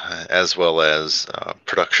 as well as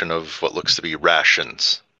production of what looks to be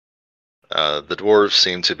rations. The dwarves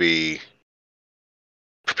seem to be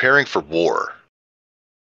preparing for war.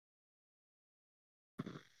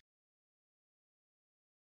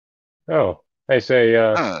 Oh, I say,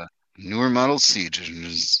 newer model siege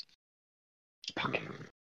engines.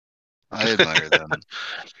 I admire them.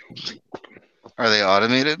 Are they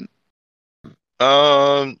automated?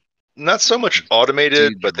 Not so much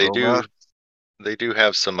automated, but they do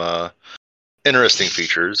have some interesting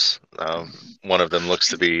features. One of them looks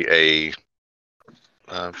to be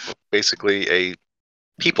basically a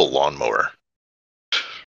people lawnmower.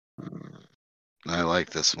 I like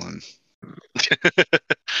this one.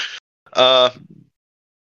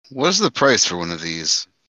 What's the price for one of these?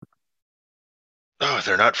 Oh,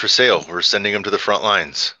 they're not for sale. We're sending them to the front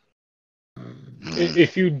lines.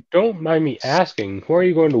 If you don't mind me asking, who are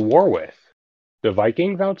you going to war with? The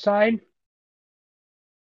Vikings outside?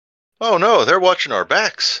 Oh no, they're watching our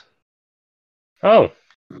backs. Oh.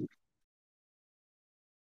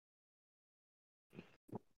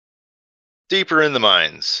 Deeper in the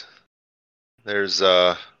mines. There's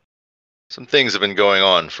some things have been going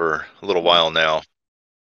on for a little while now.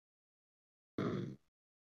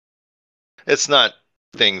 It's not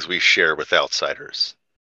things we share with outsiders.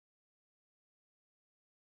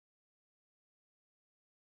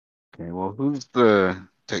 Okay, well, who's the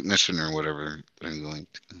technician or whatever I'm going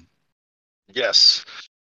to? Yes.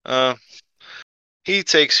 He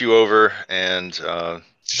takes you over, and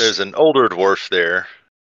there's an older dwarf there.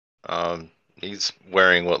 He's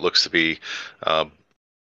wearing what looks to be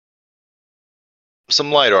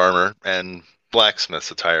some light armor and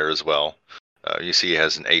blacksmith's attire as well. You see he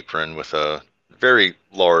has an apron with a very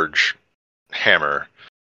large hammer,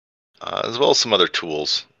 as well as some other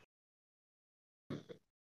tools.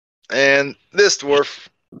 And this dwarf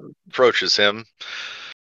approaches him,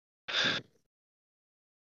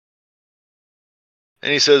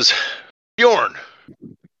 and he says, "Bjorn,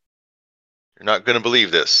 you're not going to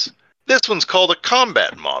believe this. This one's called a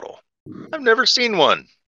combat model. I've never seen one."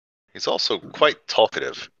 He's also quite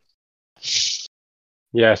talkative.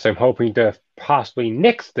 Yes, I'm hoping to possibly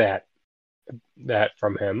nix that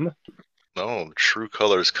from him. Oh, true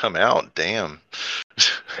colors come out. Damn.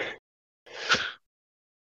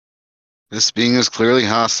 This being is clearly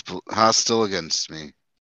hostile against me.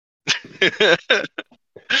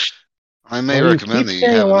 I may recommend that you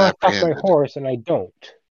have him apprehended. My horse, and I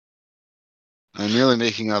don't. I'm merely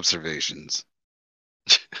making observations.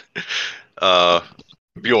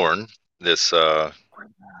 Bjorn, this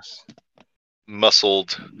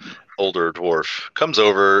muscled older dwarf, comes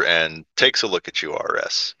over and takes a look at you,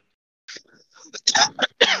 RS.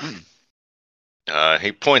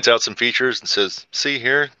 He points out some features and says, "See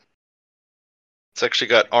here? It's actually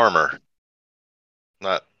got armor.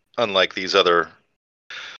 Not unlike these other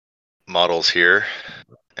models here.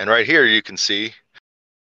 And right here you can see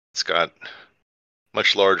it's got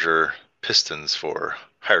much larger pistons for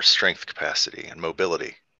higher strength capacity and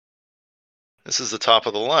mobility. This is the top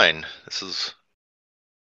of the line.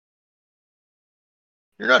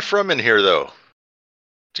 You're not from in here, though.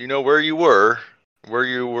 Do you know where you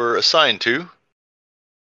were assigned to?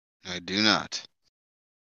 I do not.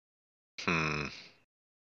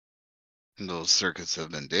 Those circuits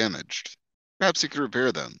have been damaged. Perhaps you could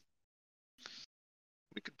repair them.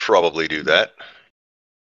 We could probably do that.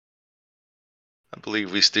 I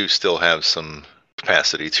believe we do still have some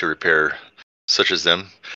capacity to repair such as them.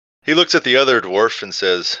 He looks at the other dwarf and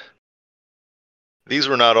says, these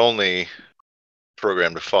were not only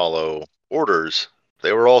programmed to follow orders,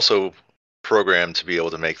 they were also programmed to be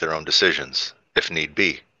able to make their own decisions, if need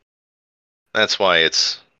be. That's why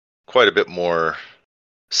it's quite a bit more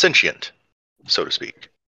sentient, so to speak.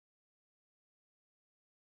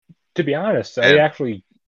 To be honest, I actually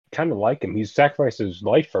kind of like him. He's sacrificed his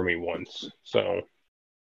life for me once, so...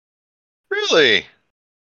 Really?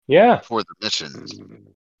 Yeah. For the mission.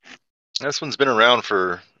 This one's been around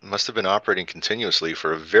must have been operating continuously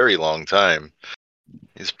for a very long time.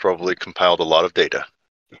 He's probably compiled a lot of data.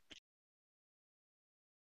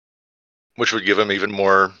 Which would give him even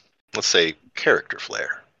more, let's say, character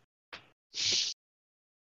flair.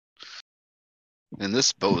 And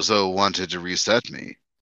this bozo wanted to reset me.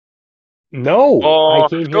 No, I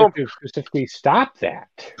came here to specifically stop that.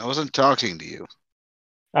 I wasn't talking to you.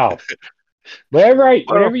 Oh.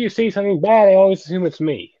 Whenever you say something bad, I always assume it's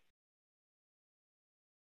me.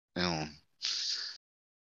 No.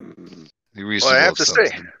 Well, I have to say.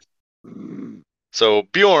 So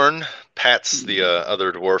Bjorn pats the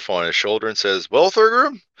other dwarf on his shoulder and says, well,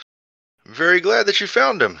 Thurgrim, I'm very glad that you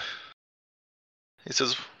found him. He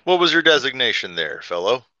says, what was your designation there,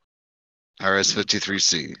 fellow?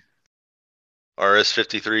 RS-53C.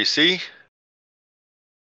 RS-53C?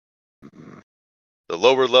 The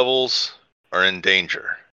lower levels are in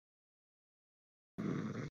danger.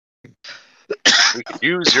 We could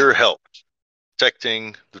use your help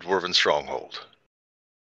protecting the Dwarven stronghold.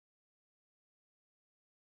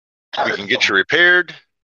 We can get you repaired,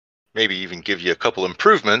 maybe even give you a couple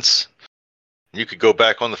improvements. You could go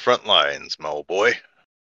back on the front lines, my old boy.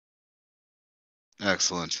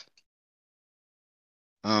 Excellent.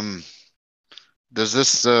 Does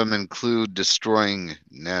this include destroying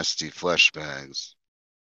nasty flesh bags?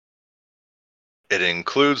 It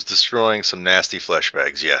includes destroying some nasty flesh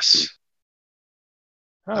bags, yes.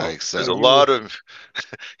 There's a lot of,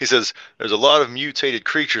 he says, there's a lot of mutated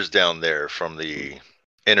creatures down there from the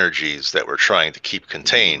energies that we're trying to keep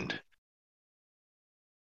contained.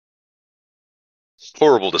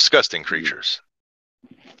 Horrible, disgusting creatures.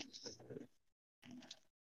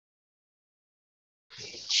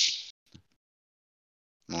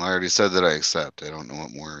 Well, I already said that I accept. I don't know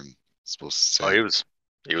what more I'm supposed to say. Oh,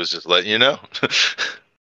 he was just letting you know.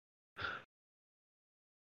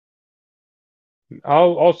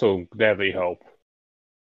 I'll also gladly help.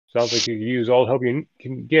 Sounds like you can use all the help you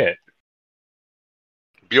can get.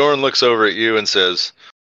 Bjorn looks over at you and says,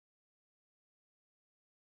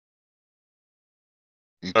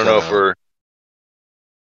 I don't know if we're...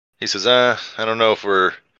 He says, I don't know if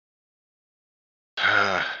we're...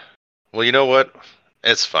 Well, you know what?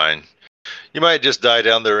 It's fine. You might just die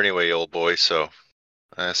down there anyway, old boy, so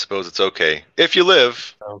I suppose it's okay. If you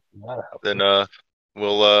live, then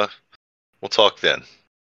we'll talk then.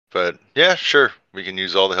 But yeah, sure, we can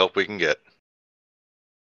use all the help we can get.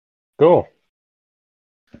 Cool.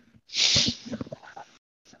 He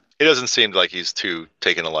doesn't seem like he's too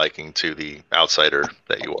taken a liking to the outsider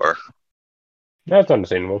that you are. That's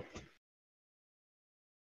understandable.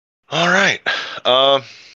 All right.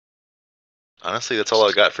 Honestly, that's all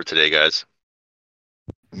I got for today, guys.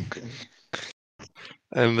 Okay.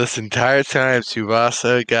 And this entire time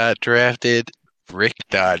Tsubasa got drafted, Rick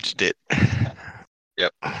dodged it.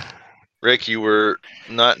 Yep. Rick, you were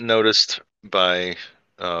not noticed by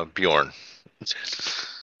Bjorn.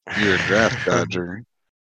 You're a draft dodger.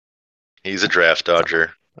 He's a draft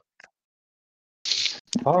dodger.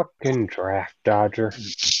 Fucking draft dodger.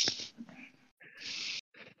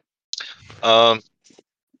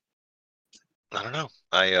 I don't know.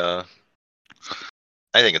 I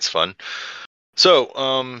think it's fun.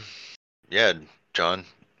 So, yeah, John,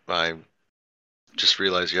 I just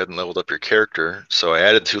realized you hadn't leveled up your character, so I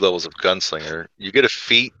added 2 levels of Gunslinger. You get a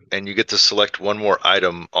feat, and you get to select one more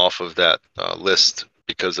item off of that list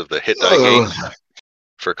because of the hit die gain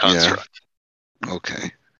for Construct. Yeah.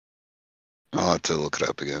 Okay. I'll have to look it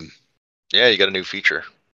up again. Yeah, you got a new feature.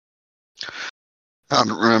 I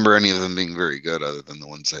don't remember any of them being very good other than the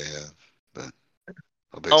ones I have. but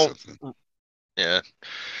I'll make something. Yeah.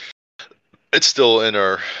 It's still in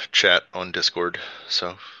our chat on Discord,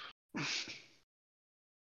 so.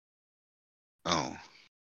 Oh.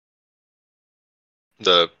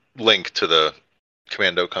 The link to the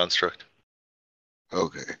commando construct.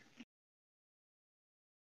 Okay.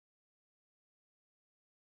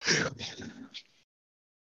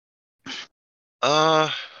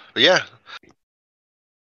 Yeah.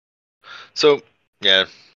 So, yeah,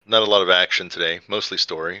 not a lot of action today. Mostly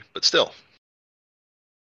story, but still.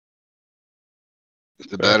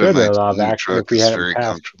 The bed of my new truck is very passed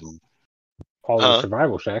comfortable. all the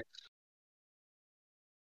survival checks.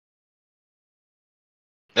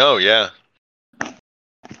 Oh, yeah.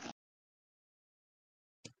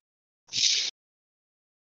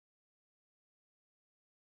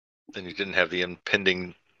 And you didn't have the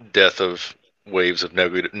impending death of waves of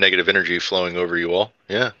negative energy flowing over you all.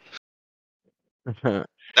 Yeah. That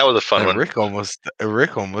was a fun one. Rick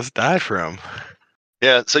almost died from.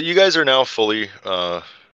 Yeah, so you guys are now fully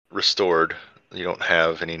restored. You don't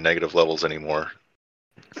have any negative levels anymore.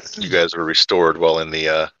 You guys were restored while in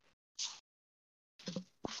the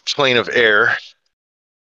plane of air.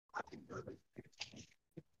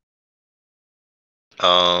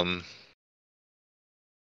 I'm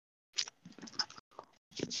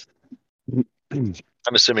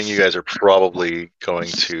assuming you guys are probably going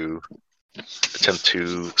to attempt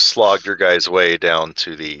to slog your guys' way down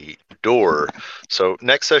to the door. So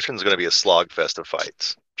next session is going to be a slog fest of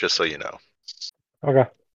fights, just so you know. Okay.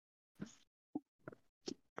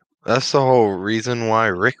 That's the whole reason why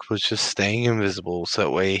Rick was just staying invisible, so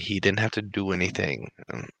that way he didn't have to do anything.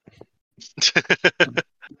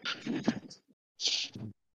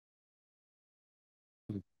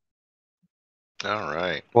 All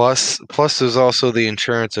right. Plus, there's also the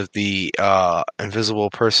insurance of the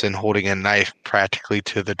invisible person holding a knife practically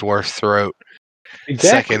to the dwarf's throat.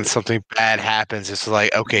 Exactly. Second something bad happens, it's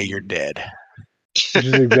like, okay, you're dead. Which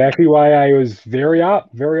is exactly why I was very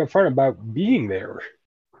upfront about being there,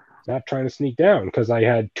 not trying to sneak down, because I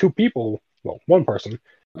had two people, well, one person,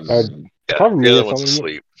 cover me. The other one's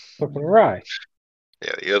asleep. Something awry.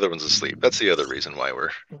 Yeah, the other one's asleep. That's the other reason why we're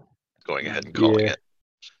going ahead and calling it.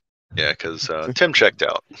 Yeah, because Tim checked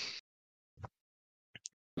out.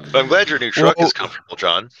 But I'm glad your new truck is comfortable,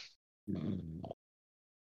 John.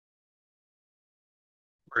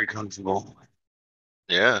 Very comfortable.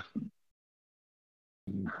 Yeah.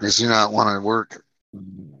 Makes you not want to work.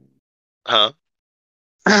 Huh?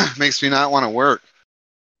 Makes me not want to work.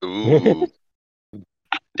 Ooh.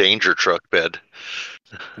 Danger truck bed.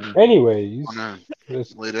 Anyways,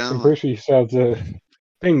 lay down. I'm pretty sure you still have the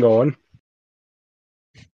thing going.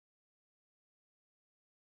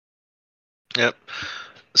 Yep.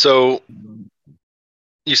 So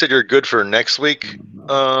you said you're good for next week?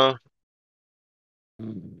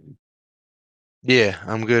 Yeah,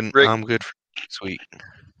 I'm good. Rick? I'm good for next week.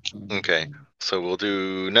 Okay. So we'll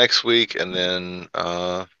do next week, and then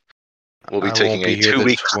we'll be taking a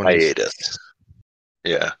 2-week hiatus.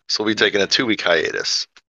 Yeah. So we'll be taking a 2-week hiatus.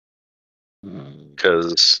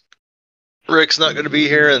 Because Rick's not going to be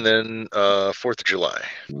here, and then 4th of July.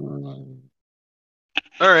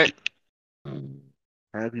 All right.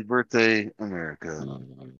 Happy birthday, America.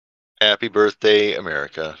 Happy birthday,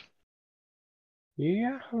 America.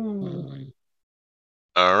 Yeah. All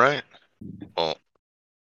right. Well,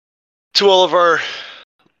 to all of our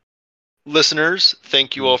listeners,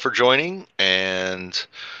 thank you all for joining, and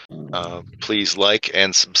please like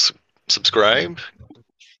and subscribe.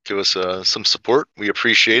 Give us some support. We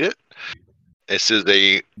appreciate it. This is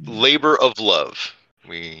a labor of love.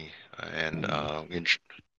 We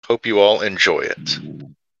hope you all enjoy it.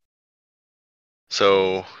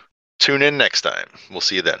 So tune in next time. We'll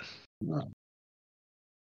see you then.